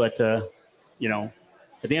less. But at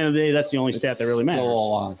the end of the day, that's the only stat that really matters.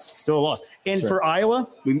 Still a loss. And for Iowa,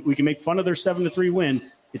 we can make fun of their 7-3 win.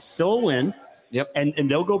 It's still a win. Yep. And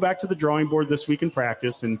they'll go back to the drawing board this week in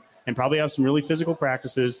practice, and probably have some really physical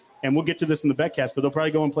practices. And we'll get to this in the betcast, but they'll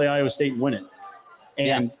probably go and play Iowa State and win it,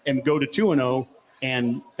 and go to 2-0.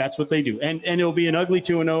 And that's what they do. And it'll be an ugly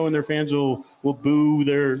 2-0, and their fans will boo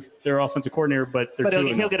their offensive coordinator, but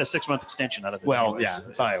he'll get a 6-month extension out of it. Well,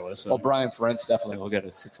 it's Iowa. So. Well, Brian Ferentz definitely will get a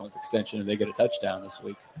 6-month extension if they get a touchdown this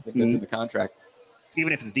week. I think that's in the contract.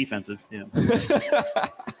 Even if it's defensive,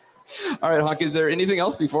 All right, Hawk, is there anything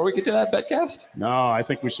else before we get to that betcast? No, I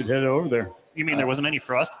think we should head over there. You mean there wasn't any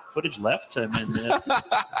Frost footage left? I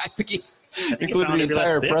think he included the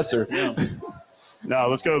entire presser. Yeah. No,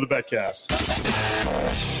 let's go to the betcast.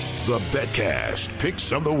 The betcast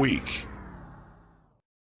picks of the week.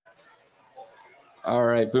 All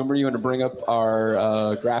right, Boomer, you want to bring up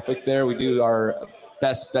our graphic there? We do our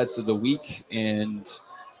best bets of the week, and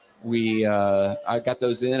I got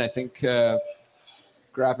those in. I think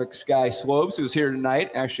graphics guy Swobes, who's here tonight,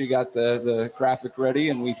 actually got the graphic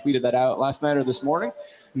ready, and we tweeted that out last night or this morning.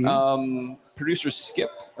 Mm-hmm. Producer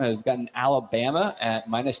Skip has gotten Alabama at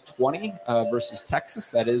 -20 versus Texas.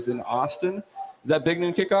 That is in Austin. Is that Big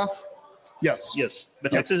Noon kickoff? Yes.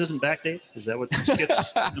 But Texas isn't back, Dave? Is that what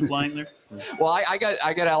Skip's implying there? Well, I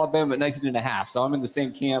got Alabama at 19.5, so I'm in the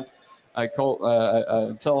same camp.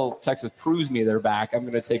 Until Texas proves me they're back, I'm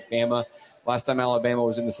going to take Bama. Last time Alabama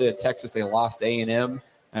was in the state of Texas, they lost A&M.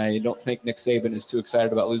 You don't think Nick Saban is too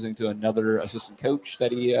excited about losing to another assistant coach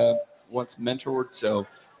that he once mentored, so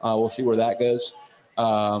we'll see where that goes.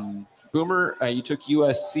 Boomer, you took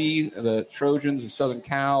USC, the Trojans, of Southern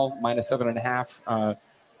Cal, -7.5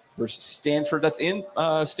 versus Stanford. That's in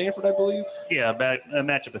Stanford, I believe. Yeah, a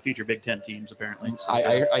matchup of future Big Ten teams, apparently. So,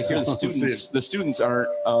 I hear the students aren't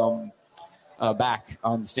back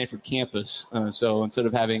on the Stanford campus, so instead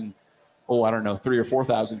of having 3,000 or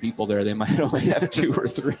 4,000 people there, they might only have 2 or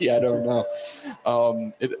 3. I don't know.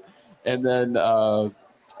 And then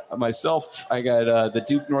myself, I got the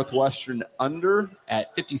Duke Northwestern under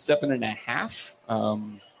at 57.5.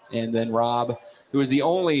 And then Rob, who is the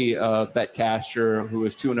only bet caster who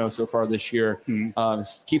is 2-0 so far this year,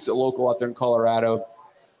 keeps it local out there in Colorado,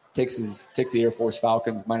 takes the Air Force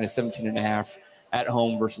Falcons -17.5 at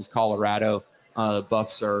home versus Colorado. The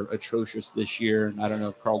Buffs are atrocious this year, and I don't know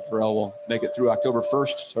if Carl Terrell will make it through October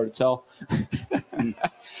 1st. It's hard to tell.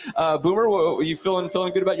 Boomer, were you feeling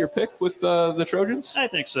good about your pick with the Trojans? I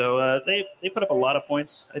think so. They put up a lot of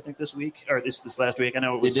points, I think, this week or this last week. I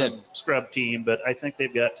know it was a scrub team, but I think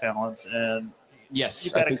they've got talent, and yes,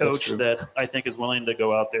 you've got a coach that I think is willing to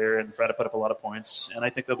go out there and try to put up a lot of points, and I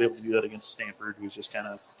think they'll be able to do that against Stanford, who's just kind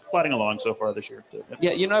of plodding along so far this year.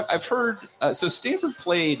 Yeah, I've heard. So Stanford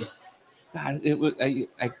played. God, it was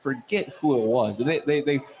I forget who it was, but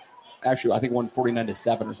they actually I think won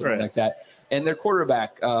 49-7 or something like that. And their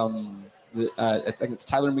quarterback, I think it's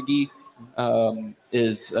Tyler McGee,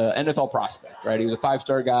 is an NFL prospect, right? He was a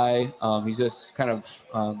 5-star guy. He's just kind of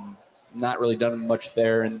not really done much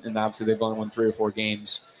there, and obviously they've only won 3 or 4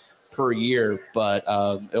 games per year. But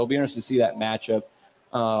it'll be interesting to see that matchup.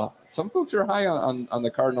 Some folks are high on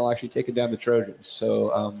the Cardinal actually taking down the Trojans.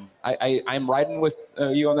 So I'm riding with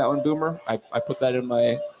you on that one, Boomer. I put that in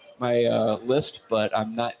my list, but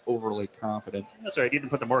I'm not overly confident. That's all right. You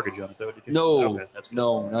didn't put the mortgage on it, though, did you? No, okay, that's good.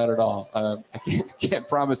 No, not at all. I can't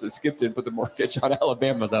promise that Skip didn't put the mortgage on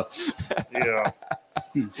Alabama, though.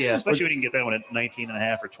 Yeah, especially when you can get that one at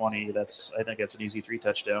 19.5 or 20. I think that's an easy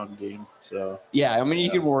 3-touchdown game. So yeah, I mean,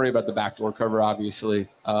 you can worry about the backdoor cover, obviously,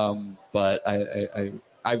 but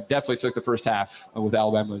I definitely took the first half with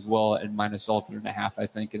Alabama as well at -11.5, I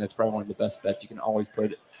think, and that's probably one of the best bets you can always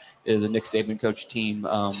put is a Nick Saban coach team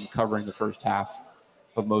covering the first half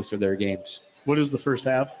of most of their games. What is the first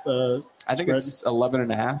half? I think it's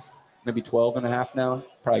 11.5, maybe 12.5 now.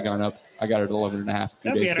 Probably gone up. I got it at 11.5 a few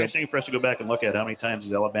That'd days be ago. interesting for us to go back and look at how many times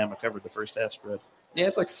has Alabama covered the first half spread. Yeah,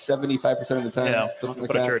 it's like 75% of the time. Yeah, something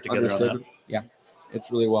put a chart together on that. Yeah,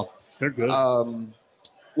 it's really well. They're good.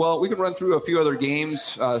 Well, we can run through a few other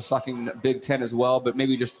games, talking Big Ten as well, but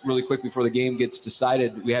maybe just really quick before the game gets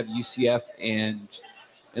decided, we have UCF and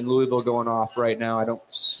Louisville going off right now. I don't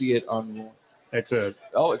see it on. It's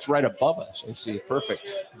right above us. I see it. Perfect.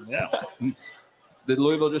 Yeah. Did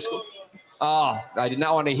Louisville just go? Oh, I did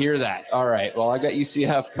not want to hear that. All right. Well, I got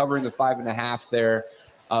UCF covering the 5.5 there.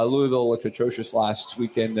 Louisville looked atrocious last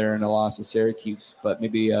weekend there in a loss to Syracuse, but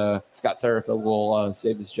maybe Scott Satterfield will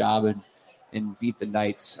save his job and beat the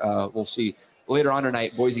Knights. We'll see. Later on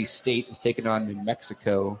tonight, Boise State is taking on New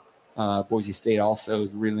Mexico. Boise State also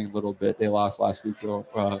is reeling a little bit. They lost last week to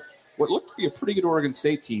what looked to be a pretty good Oregon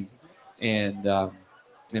State team, and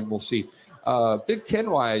we'll see. Big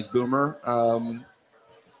Ten-wise, Boomer,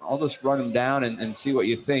 I'll just run them down and see what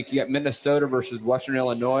you think. You got Minnesota versus Western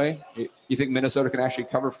Illinois. You think Minnesota can actually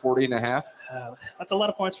cover 40.5? That's a lot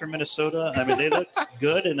of points for Minnesota. I mean, they looked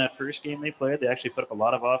good in that first game they played. They actually put up a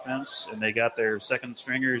lot of offense, and they got their second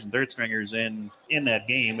stringers and third stringers in that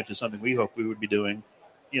game, which is something we hope we would be doing,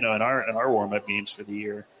 in our warm-up games for the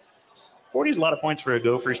year. 40 is a lot of points for a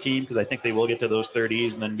Gophers team because I think they will get to those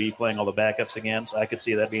 30s and then be playing all the backups again. So I could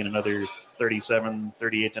see that being another 37,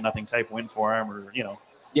 38-0 type win for them, or,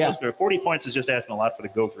 Yeah, 40 points is just asking a lot for the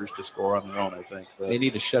Gophers to score on their own, I think. But they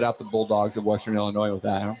need to shut out the Bulldogs of Western Illinois with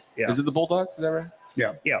that, huh? Yeah. Is it the Bulldogs? Is that right?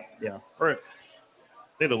 Yeah. Or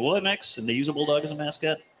they have a Leathernecks, and they use a Bulldog as a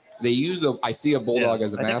mascot. I see a Bulldog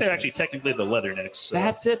as a mascot. I think they're actually technically the Leathernecks. So.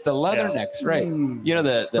 That's it, the Leathernecks, right.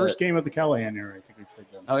 The first game of the Callahan era, I think we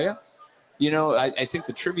Oh, yeah. I think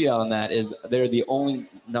the trivia on that is they're the only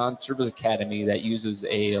non-service academy that uses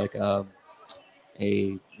a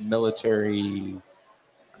military,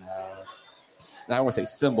 I don't want to say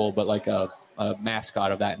symbol, but like a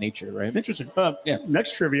mascot of that nature, right? Interesting. Yeah.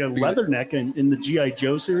 Next trivia, Leatherneck in the G.I.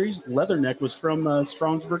 Joe series, Leatherneck was from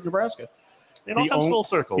Stromsburg, Nebraska. It all comes full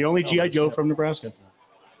circle. The only G.I. Joe from Nebraska.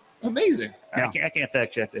 Amazing. I can't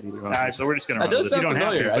fact check that either. So we're just going to That does sound You don't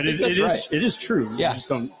have familiar. to, but it is true. Yeah.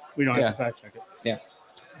 We don't have to fact check it. Yeah.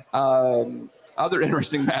 Other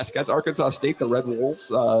interesting mascots: Arkansas State, the Red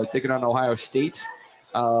Wolves, taking on Ohio State.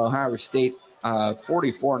 Ohio State,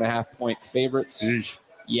 44.5-point favorites. Eesh.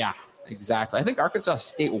 Yeah, exactly. I think Arkansas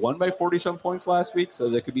State won by 40-some points last week, so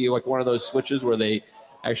there could be like one of those switches where they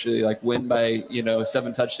actually like win by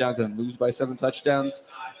 7 touchdowns and lose by 7 touchdowns.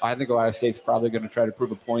 I think Ohio State's probably going to try to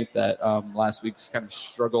prove a point that last week's kind of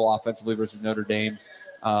struggle offensively versus Notre Dame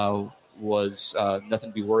was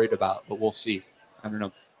nothing to be worried about, but we'll see. I don't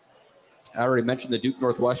know. I already mentioned the Duke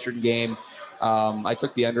Northwestern game. I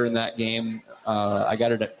took the under in that game. I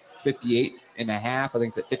got it at 58.5. I think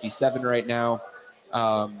it's at 57 right now.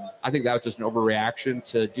 I think that was just an overreaction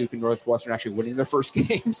to Duke and Northwestern actually winning their first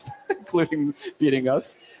games, including beating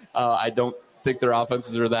us. I don't think their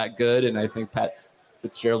offenses are that good, and I think Pat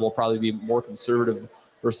Fitzgerald will probably be more conservative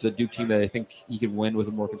versus a Duke team that I think he can win with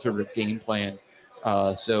a more conservative game plan.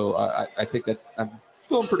 So I think that I'm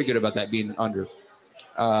feeling pretty good about that being under.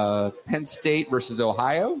 Penn State versus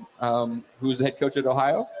Ohio. Who's the head coach at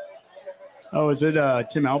Ohio? Oh, is it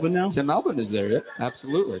Tim Albin now? Tim Albin is there, yeah,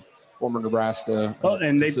 absolutely. Former Nebraska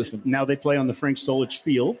and assistant. Now they play on the Frank Solich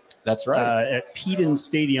Field. That's right. At Peden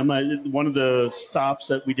Stadium. One of the stops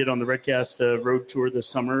that we did on the Redcast road tour this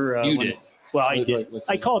summer. You did. Well, I did.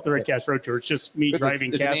 I call it the Redcast road tour. It's just me driving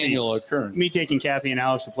it's Kathy. An annual occurrence. Me taking Kathy and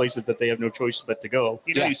Alex to places that they have no choice but to go.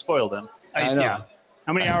 You spoil them. I know. Yeah.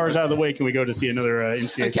 How many hours out of the way can we go to see another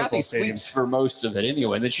NCAA and Kathy football stadium? sleeps for most of it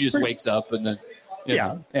anyway, and then she just wakes up and then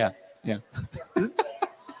yeah.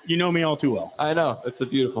 You know me all too well. I know. It's a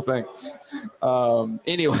beautiful thing.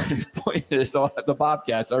 Anyway, point is, the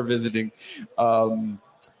Bobcats are visiting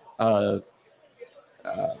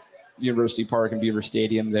University Park and Beaver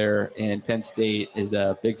Stadium there, and Penn State is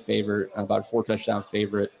a big favorite, about a 4-touchdown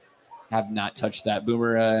favorite. Have not touched that.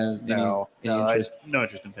 Boomer, any interest? No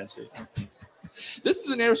interest in Penn State. This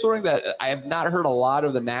is an area story that I have not heard a lot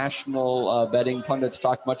of the national betting pundits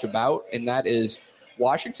talk much about, and that is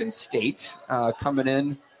Washington State coming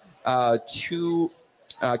in to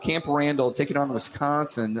Camp Randall, taking on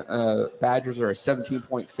Wisconsin. Badgers are a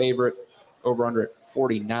 17-point favorite, over under at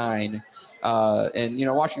 49.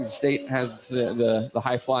 And Washington State has the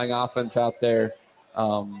high-flying offense out there.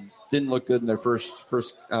 Didn't look good in their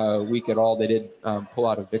first week at all. They did pull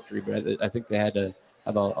out a victory, but I think they had to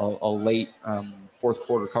have a late fourth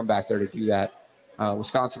quarter comeback there to do that.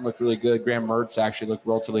 Wisconsin looked really good. Graham Mertz actually looked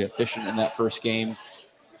relatively efficient in that first game.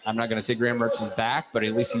 I'm not going to say Graham Mertz is back, but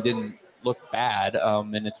at least he didn't look bad.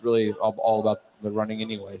 And it's really all about the running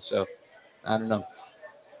anyway. So I don't know.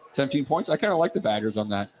 17 points. I kind of like the Badgers on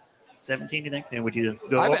that. 17, you think? And would you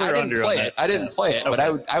go over I or under on that? I didn't play it, Okay. but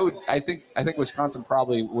I think Wisconsin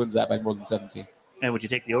probably wins that by more than 17. And would you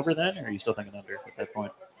take the over then, or are you still thinking under at that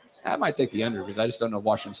point? I might take the under because I just don't know if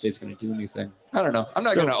Washington State's going to do anything. I don't know. I'm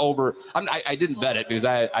not going to over. I didn't bet it because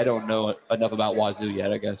I don't know enough about Wazoo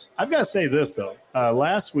yet, I guess. I've got to say this though.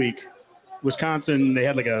 Last week, Wisconsin, they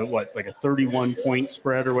had like a 31-point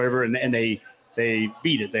spread or whatever, and they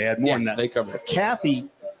beat it. They had more than that. They covered it. Kathy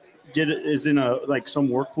is in some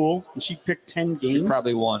work pool, and she picked 10 games. She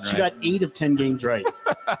probably won, right? She got 8 of 10 games right.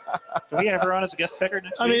 Can we have her on as a guest picker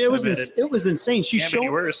next week? I mean, it was insane. She's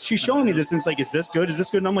showing me this, and it's like, is this good? Is this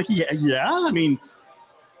good? And I'm like, yeah. I mean,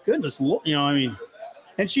 goodness,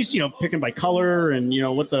 and she's picking by color and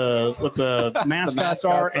what the mascots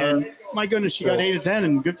are, and my goodness, she got 8 of 10,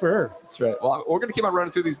 and good for her. That's right. Well, we're going to keep on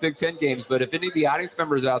running through these Big Ten games, but if any of the audience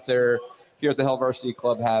members out there here at the Hell Varsity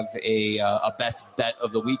Club have a best bet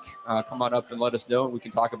of the week, come on up and let us know, and we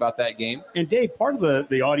can talk about that game. And Dave, part of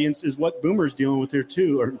the audience is what Boomer's dealing with here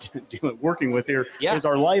too, or working with here, is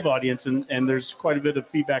our live audience, and there's quite a bit of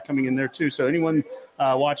feedback coming in there too. So anyone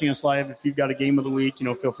watching us live, if you've got a game of the week,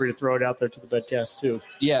 feel free to throw it out there to the Betcast too.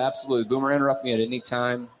 Yeah, absolutely. Boomer, interrupt me at any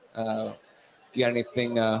time if you got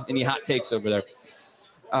anything, any hot takes over there.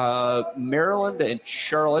 Maryland and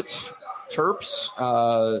Charlotte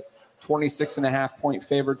Terps. 26.5-point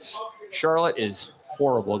favorites. Charlotte is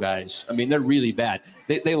horrible, guys. I mean, they're really bad.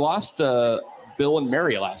 They lost Bill and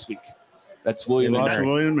Mary last week. That's William and Mary.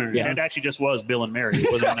 William and Mary. Yeah. And it actually just was Bill and Mary.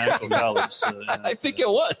 It wasn't an actual college. So, I think it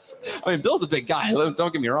was. I mean, Bill's a big guy. Don't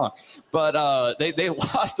get me wrong. But they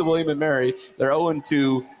lost to William and Mary. They're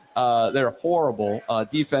 0-2. They're horrible.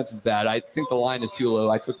 Defense is bad. I think the line is too low.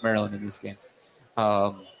 I took Maryland in this game.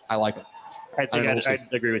 I like them. I think I'd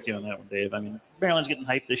agree with you on that one, Dave. I mean, Maryland's getting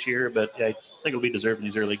hyped this year, but I think it'll be deserved in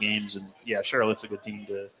these early games. And, yeah, Charlotte's a good team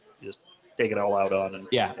to just take it all out on. And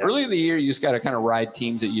Yeah, early in the year, you just got to kind of ride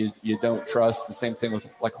teams that you don't trust. The same thing with,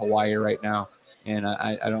 like, Hawaii right now. And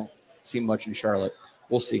I don't see much in Charlotte.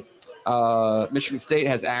 We'll see. Michigan State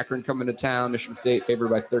has Akron coming to town. Michigan State favored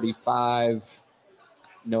by 35.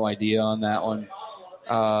 No idea on that one.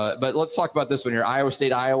 But let's talk about this one here. Iowa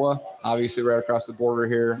State, Iowa, obviously right across the border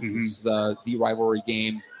here. Mm-hmm. This is the rivalry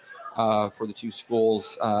game for the two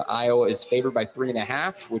schools. Iowa is favored by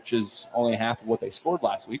 3.5, which is only half of what they scored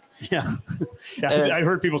last week. Yeah. I've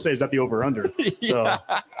heard people say, is that the over-under? So,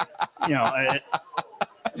 I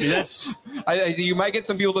mean, that's you might get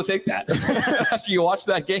some people to take that after you watch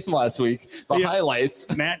that game last week. The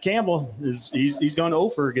highlights. Matt Campbell he's gone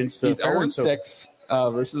over against he's 0-6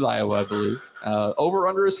 versus Iowa, I believe. Over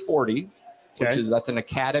under is 40, which that's an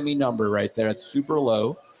academy number right there. It's super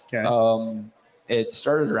low. Okay. It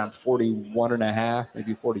started around 41.5,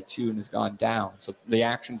 maybe 42, and has gone down. So the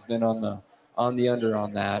action's been on the under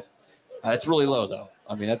on that. It's really low though.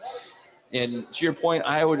 I mean, and to your point,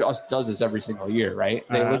 Iowa just does this every single year, right?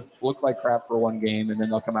 They look like crap for one game, and then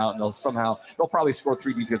they'll come out and they'll probably score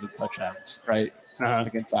 3 defensive touchdowns, right,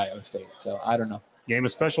 against Iowa State. So I don't know. Game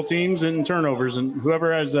of special teams and turnovers, and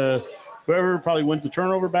whoever probably wins the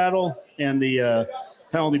turnover battle and the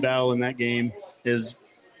penalty battle in that game is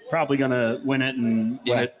probably going to win it and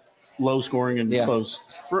win it low scoring and close.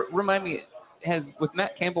 Remind me, with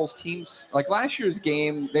Matt Campbell's teams, like last year's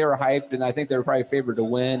game, they were hyped, and I think they were probably favored to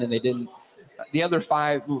win, and they didn't. The other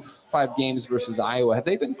five games versus Iowa, have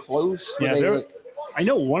they been close? Yeah, I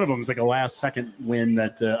know one of them was like a last-second win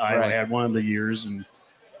that Iowa had one of the years, and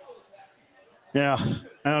I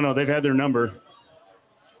don't know. They've had their number.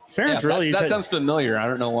 Ferentz really. That sounds familiar. I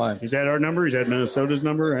don't know why. He's had our number. He's had Minnesota's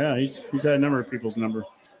number. Yeah, he's had a number of people's number.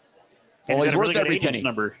 Well, he's worth every penny.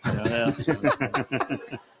 Number.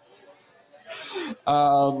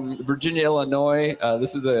 Virginia, Illinois.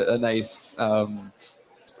 This is a nice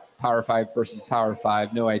Power 5 versus Power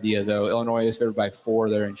 5. No idea, though. Illinois is favored by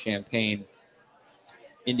 4 there in Champaign.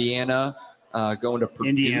 Indiana going to Purdue.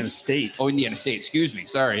 Indiana State. Oh, Indiana State. Excuse me.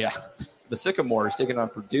 Sorry. Yeah. The Sycamores taking on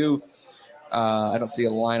Purdue. I don't see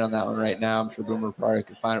a line on that one right now. I'm sure Boomer probably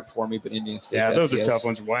could find it for me, but Indiana State. Yeah, those are tough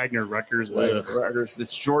ones. Wagner, Rutgers.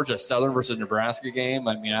 This Georgia Southern versus Nebraska game.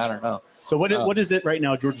 I mean, I don't know. So what is it right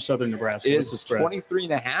now, Georgia Southern, Nebraska? It is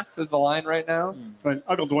 23.5 is the line right now. But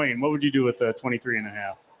Uncle Dwayne, what would you do with the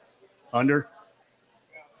 23.5? Under?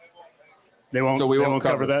 They won't. So we won't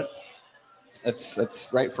cover that. That's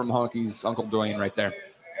right from Honky's Uncle Dwayne right there.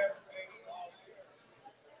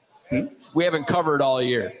 We haven't covered all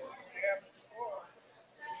year.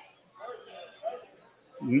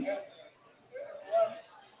 They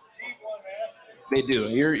do.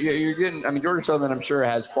 You're getting. I mean, Georgia Southern, I'm sure,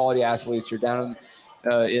 has quality athletes. You're down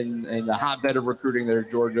in the hotbed of recruiting there,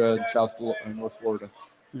 Georgia and North Florida.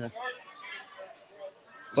 Yeah.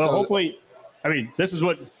 Well, hopefully, I mean, this is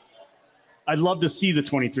what I'd love to see. The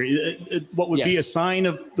 23. What would be a sign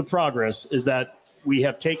of the progress is that we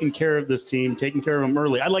have taken care of this team, taken care of them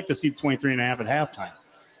early. I'd like to see 23.5 at halftime.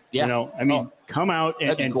 Yeah. I mean, come out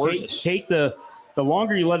and take the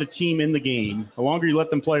longer you let a team in the game, the longer you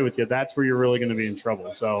let them play with you, that's where you're really going to be in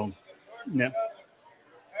trouble. So, yeah.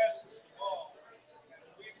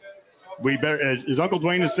 We better, as Uncle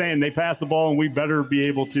Dwayne is saying, they pass the ball and we better be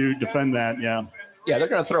able to defend that. Yeah. Yeah, they're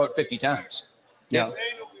going to throw it 50 times. Yeah.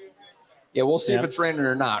 Yeah, we'll see if it's raining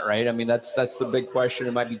or not, right? I mean, that's the big question.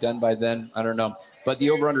 It might be done by then. I don't know. But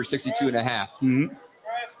the over-under 62.5. Mm-hmm.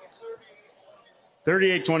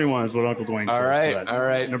 38-21 is what Uncle Dwayne says. All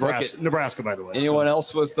right. Nebraska, by the way. Anyone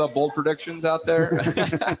else with bold predictions out there?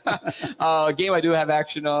 A game I do have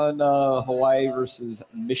action on, Hawaii versus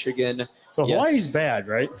Michigan. So Hawaii's bad,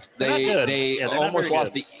 right? They almost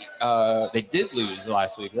lost they did lose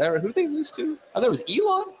last week. Who did they lose to? I thought it was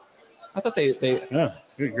Elon. I thought they yeah,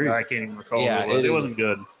 I can't even recall. Yeah, it wasn't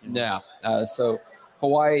good. Yeah. So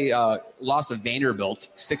Hawaii lost to Vanderbilt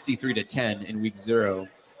 63-10 in week 0.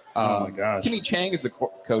 Oh my gosh! Timmy Chang is the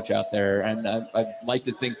coach out there, and I'd like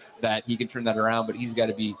to think that he can turn that around, but he's got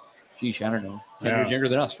to be, I don't know, 10 years younger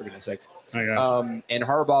than us, for goodness sakes. Oh, and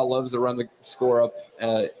Harbaugh loves to run the score up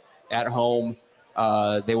at home.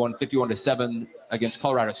 They won 51-7 against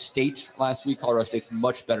Colorado State last week. Colorado State's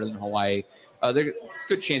much better than Hawaii. There's a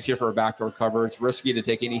good chance here for a backdoor cover. It's risky to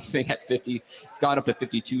take anything at 50. It's gone up to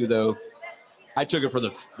 52, though. I took it for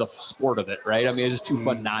the sport of it, right? I mean, it's just too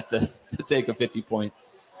fun not to take a 50-point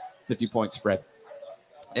spread.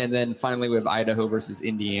 And then finally, we have Idaho versus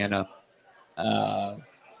Indiana. The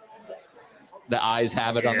eyes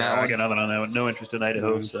have it on that one. I got nothing on that one. No interest in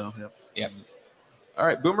Idaho, so Yep. All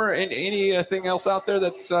right, Boomer, anything else out there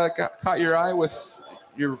that's caught your eye with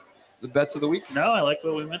the bets of the week? No, I like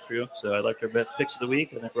what we went through. So I like our bet picks of the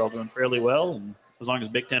week. I think we're all doing fairly well. And as long as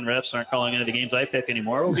Big Ten refs aren't calling any of the games I pick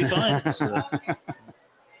anymore, we'll be fine. So.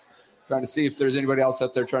 Trying to see if there's anybody else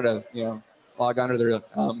out there trying to, log on to their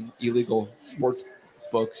sports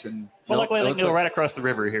books. And well, luckily, I think they're right across the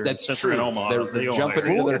river here. That's since true. We're in Omaha. They're jumping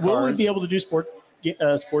into their cars. Will we be able to do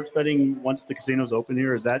sports betting once the casinos open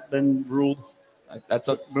here? Has that been ruled? That's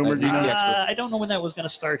a Boomer. he's the expert. I don't know when that was going to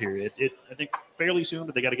start here. I think fairly soon,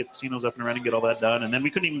 but they got to get the casinos up and running, get all that done, and then we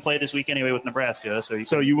couldn't even play this week anyway with Nebraska.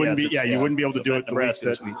 So you wouldn't be you wouldn't be able to do it Nebraska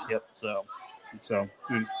this week. Yep. So.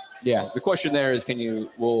 Yeah, the question there is,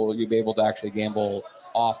 will you be able to actually gamble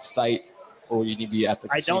off-site, or will you need to be at the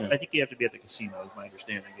casino? I think you have to be at the casino, is my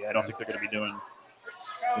understanding. Yeah, I don't think they're going to be doing.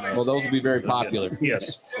 Well, those will be very popular.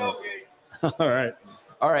 Yes. So.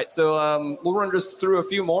 All right, so we'll run just through a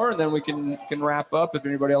few more, and then we can wrap up. If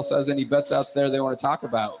anybody else has any bets out there they want to talk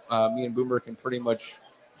about, me and Boomer can pretty much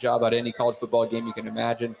job out any college football game you can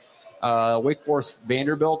imagine. Wake Forest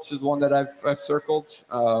Vanderbilt is one that I've circled.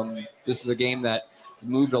 This is a game that has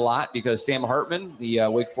moved a lot because Sam Hartman, the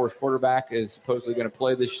Wake Forest quarterback, is supposedly going to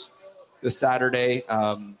play this Saturday.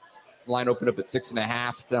 Line opened up at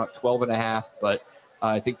 6.5, it's now at 12.5, but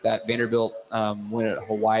I think that Vanderbilt win at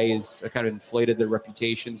Hawaii has kind of inflated their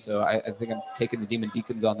reputation, so I think I'm taking the Demon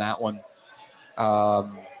Deacons on that one.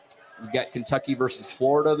 We got Kentucky versus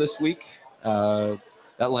Florida this week.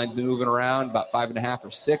 That line's been moving around about 5.5 or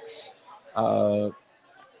 6.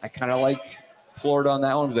 I kind of like Florida on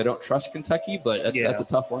that one because I don't trust Kentucky, but that's a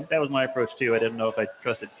tough one. That was my approach too. I didn't know if I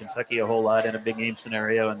trusted Kentucky a whole lot in a big game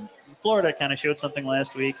scenario, and Florida kind of showed something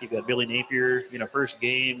last week. You've got Billy Napier, first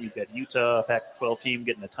game. You've got Utah, a Pac-12 team,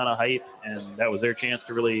 getting a ton of hype, and that was their chance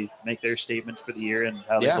to really make their statements for the year and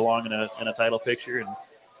how they belong in a title picture. And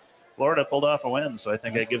Florida pulled off a win, so I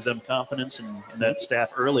think that gives them confidence in that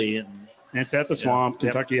staff early. And it's at the Swamp.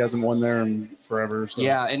 Kentucky hasn't won there in forever. So.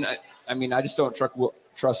 Yeah, and I just don't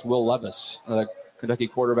trust Will Levis, the Kentucky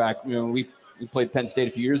quarterback. We played Penn State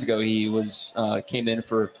a few years ago. He came in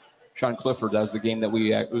for Sean Clifford. That was the game that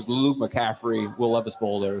it was the Luke McCaffrey, Will Levis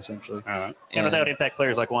Bowl there, essentially. And without impact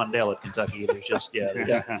players like Wandale at Kentucky, there's just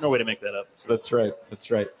no way to make that up. So. That's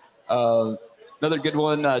right. Another good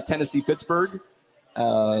one, Tennessee-Pittsburgh.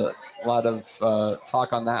 A lot of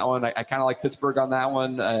talk on that one. I kind of like Pittsburgh on that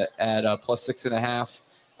one at plus 6.5.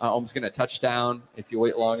 Almost getting a touchdown. If you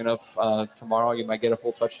wait long enough tomorrow, you might get a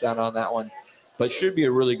full touchdown on that one. But it should be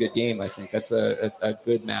a really good game, I think. That's a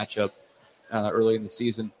good matchup early in the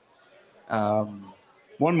season.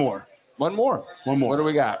 One more. What do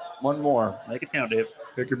we got? One more. Make it count, Dave.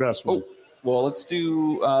 Pick your best one. Well, let's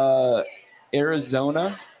do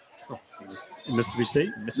Arizona. Mississippi State?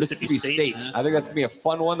 Mississippi State. I think that's going to be a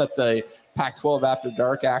fun one. That's a Pac-12 after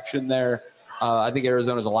dark action there. I think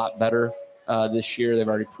Arizona's a lot better this year. They've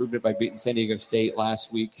already proved it by beating San Diego State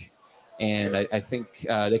last week. And I think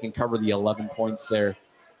they can cover the 11 points there.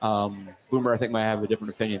 Boomer, I think, might have a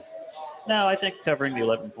different opinion. No, I think covering the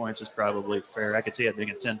 11 points is probably fair. I could see it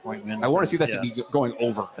being a 10-point win. I want to see that to be going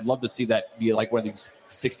over. I'd love to see that be like one of these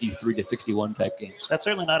 63-61 type games. That's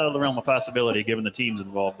certainly not out of the realm of possibility given the teams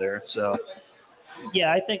involved there. So,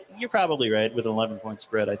 yeah, I think you're probably right with an 11-point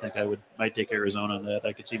spread. I think might take Arizona on that.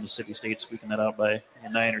 I could see Mississippi State squeaking that out by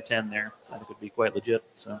 9 or 10 there. I think it would be quite legit.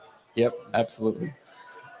 So. Yep, absolutely.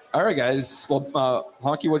 All right, guys. Well,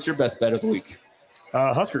 Honky, what's your best bet of the week?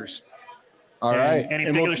 Huskers. All right. Any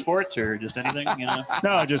particular sports or just anything?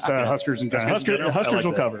 No, just Huskers in general. Huskers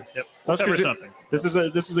will cover. Yep. We'll cover something. This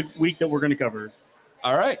is a week that we're going to cover.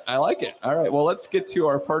 All right. I like it. All right. Well, let's get to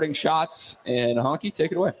our parting shots. And Honky,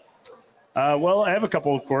 take it away. Well, I have a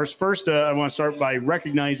couple, of course. First, I want to start by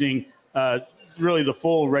recognizing really the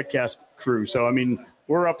full Redcast crew. So,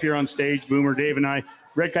 we're up here on stage, Boomer, Dave, and I.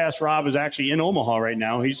 Redcast Rob is actually in Omaha right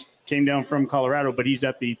now. He's came down from Colorado, but he's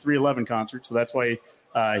at the 311 concert, so that's why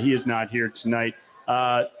he is not here tonight.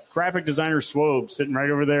 Graphic designer Swobe sitting right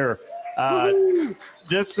over there.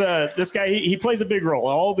 This guy, he plays a big role.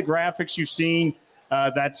 All the graphics you've seen,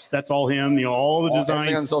 that's all him. All the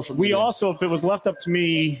design. On social media. We also, if it was left up to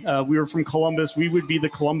me, we were from Columbus. We would be the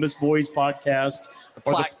Columbus Boys podcast,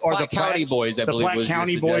 or the Platte County Boys. I believe the Platte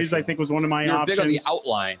County Boys. I think was one of my options. Big on the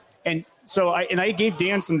outline. And I gave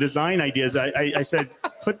Dan some design ideas. I said,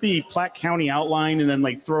 put the Platte County outline and then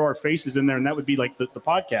like throw our faces in there, and that would be like the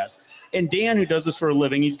podcast. And Dan, who does this for a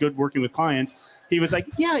living, he's good working with clients. He was like,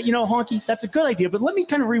 yeah, Honky, that's a good idea, but let me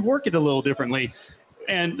kind of rework it a little differently.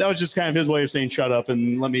 And that was just kind of his way of saying, shut up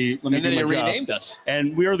and let me and then he renamed us.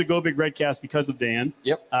 And we are the Go Big Redcast because of Dan.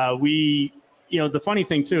 Yep. The funny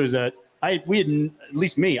thing too is that I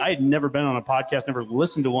had never been on a podcast, never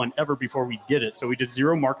listened to one ever before we did it. So we did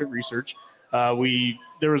zero market research.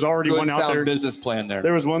 There was already one out there. Business plan there.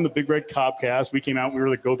 There was one, the Big Red Cobcast. We came out, we were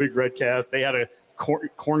the Go Big Redcast. They had a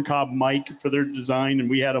corn cob mic for their design, and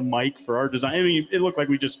we had a mic for our design. I mean, it looked like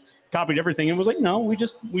we just copied everything, and was like, no, we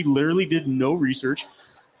literally did no research.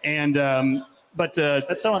 And but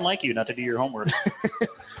that's so unlike you not to do your homework.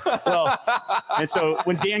 Well, and so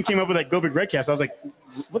when Dan came up with that Go Big Redcast, I was like,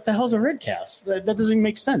 what the hell's a Redcast? That doesn't even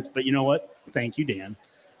make sense. But you know what? Thank you, Dan.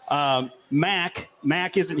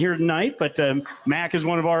 Mac isn't here tonight, but Mac is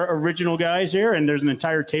one of our original guys here, and there's an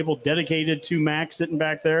entire table dedicated to Mac sitting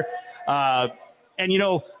back there.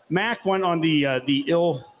 And Mac went on the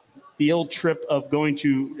ill trip of going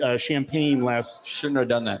to Champaign last. Shouldn't have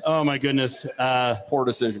done that. Oh my goodness. Poor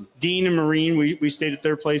decision. Dean and Maureen, we stayed at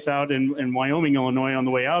their place out in Wyoming, Illinois on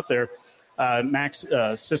the way out there. Mac's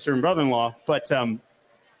sister and brother-in-law, but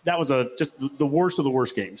that was just the worst of the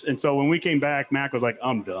worst games. And so when we came back, Mac was like,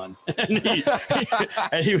 I'm done.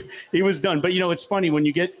 and he was done. But it's funny when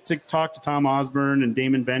you get to talk to Tom Osborne and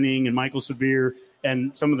Damon Benning and Michael Severe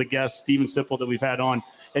and some of the guests, Steven Sipple, that we've had on.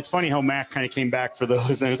 It's funny how Mac kind of came back for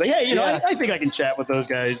those, and it was like, hey, I think I can chat with those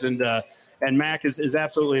guys, and Mac is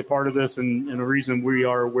absolutely a part of this, and a reason we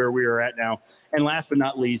are where we are at now. And last but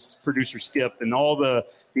not least, producer Skip and all the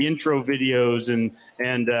intro videos and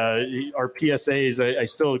our PSAs. I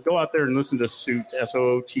still go out there and listen to Soot,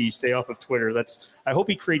 SOOT, stay off of Twitter. I hope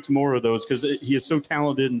he creates more of those because he is so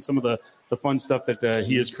talented in some of the fun stuff that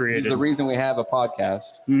he has created. He's the reason we have a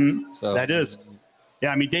podcast. Mm-hmm. So that is,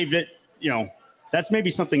 yeah. I mean, Dave, that's maybe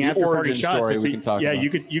something after Parting Shots. We can talk about.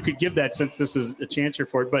 You could give that since this is a chance here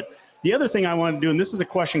for it. But the other thing I wanted to do, and this is a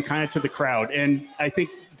question kind of to the crowd, and I think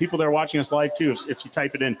people that are watching us live too, if you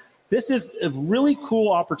type it in, this is a really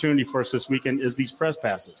cool opportunity for us this weekend is these press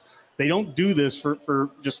passes. They don't do this for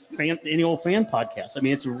just any old fan podcast. I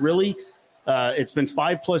mean, it's really, it's been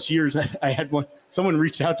 5+ years. I had someone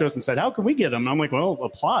reached out to us and said, how can we get them? And I'm like, well,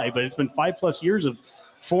 apply, but it's been 5+ years of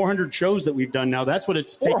 400 shows that we've done now. That's what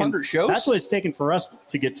it's taken. 400 shows? That's what it's taken for us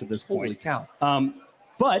to get to this point. Holy cow.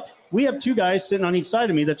 But we have two guys sitting on each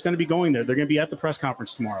side of me that's going to be going there. They're going to be at the press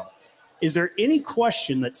conference tomorrow. Is there any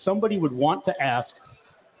question that somebody would want to ask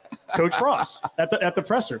Coach Ross at the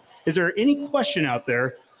presser? Is there any question out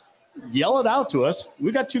there? Yell it out to us.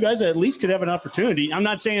 We've got two guys that at least could have an opportunity. I'm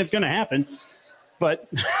not saying it's going to happen, but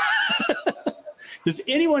does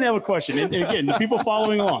anyone have a question? And again, the people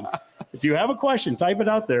following along, if you have a question, type it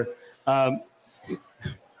out there. That's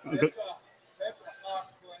a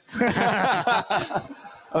hot question.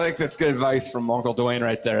 I think that's good advice from Uncle Dwayne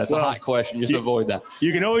right there. That's a hot question. Just avoid that.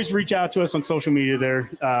 You can always reach out to us on social media there.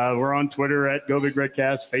 We're on Twitter at Go Big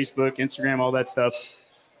Redcast, Facebook, Instagram, all that stuff.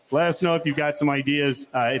 Let us know if you've got some ideas.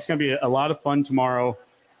 It's going to be a lot of fun tomorrow.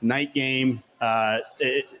 Night game. The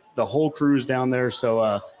whole crew is down there,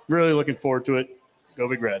 so really looking forward to it. Go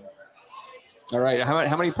Big Red. All right.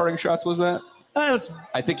 How many parting shots was that?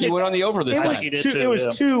 I think he went on the over this time. It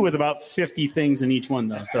was two with about 50 things in each one,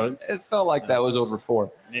 though. So it felt like that was over 4.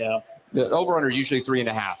 Yeah. The over-under is usually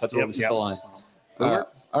 3.5. That's where we set the line. Boomer?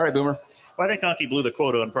 All right, Boomer. Well, I think Honky blew the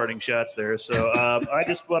quota on parting shots there. So I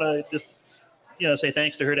just want to say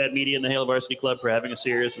thanks to Herd Media and the Hail Varsity Club for having us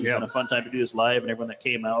here. It's been a fun time to do this live, and everyone that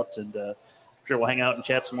came out. And I'm sure we'll hang out and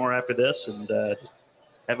chat some more after this, and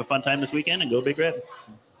have a fun time this weekend and go Big Red.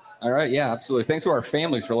 All right, yeah, absolutely. Thanks to our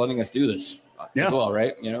families for letting us do this as well,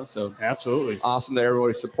 right? So absolutely awesome that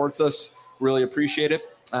everybody supports us. Really appreciate it.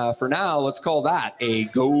 For now, let's call that a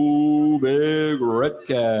Go Big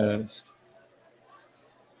Redcast.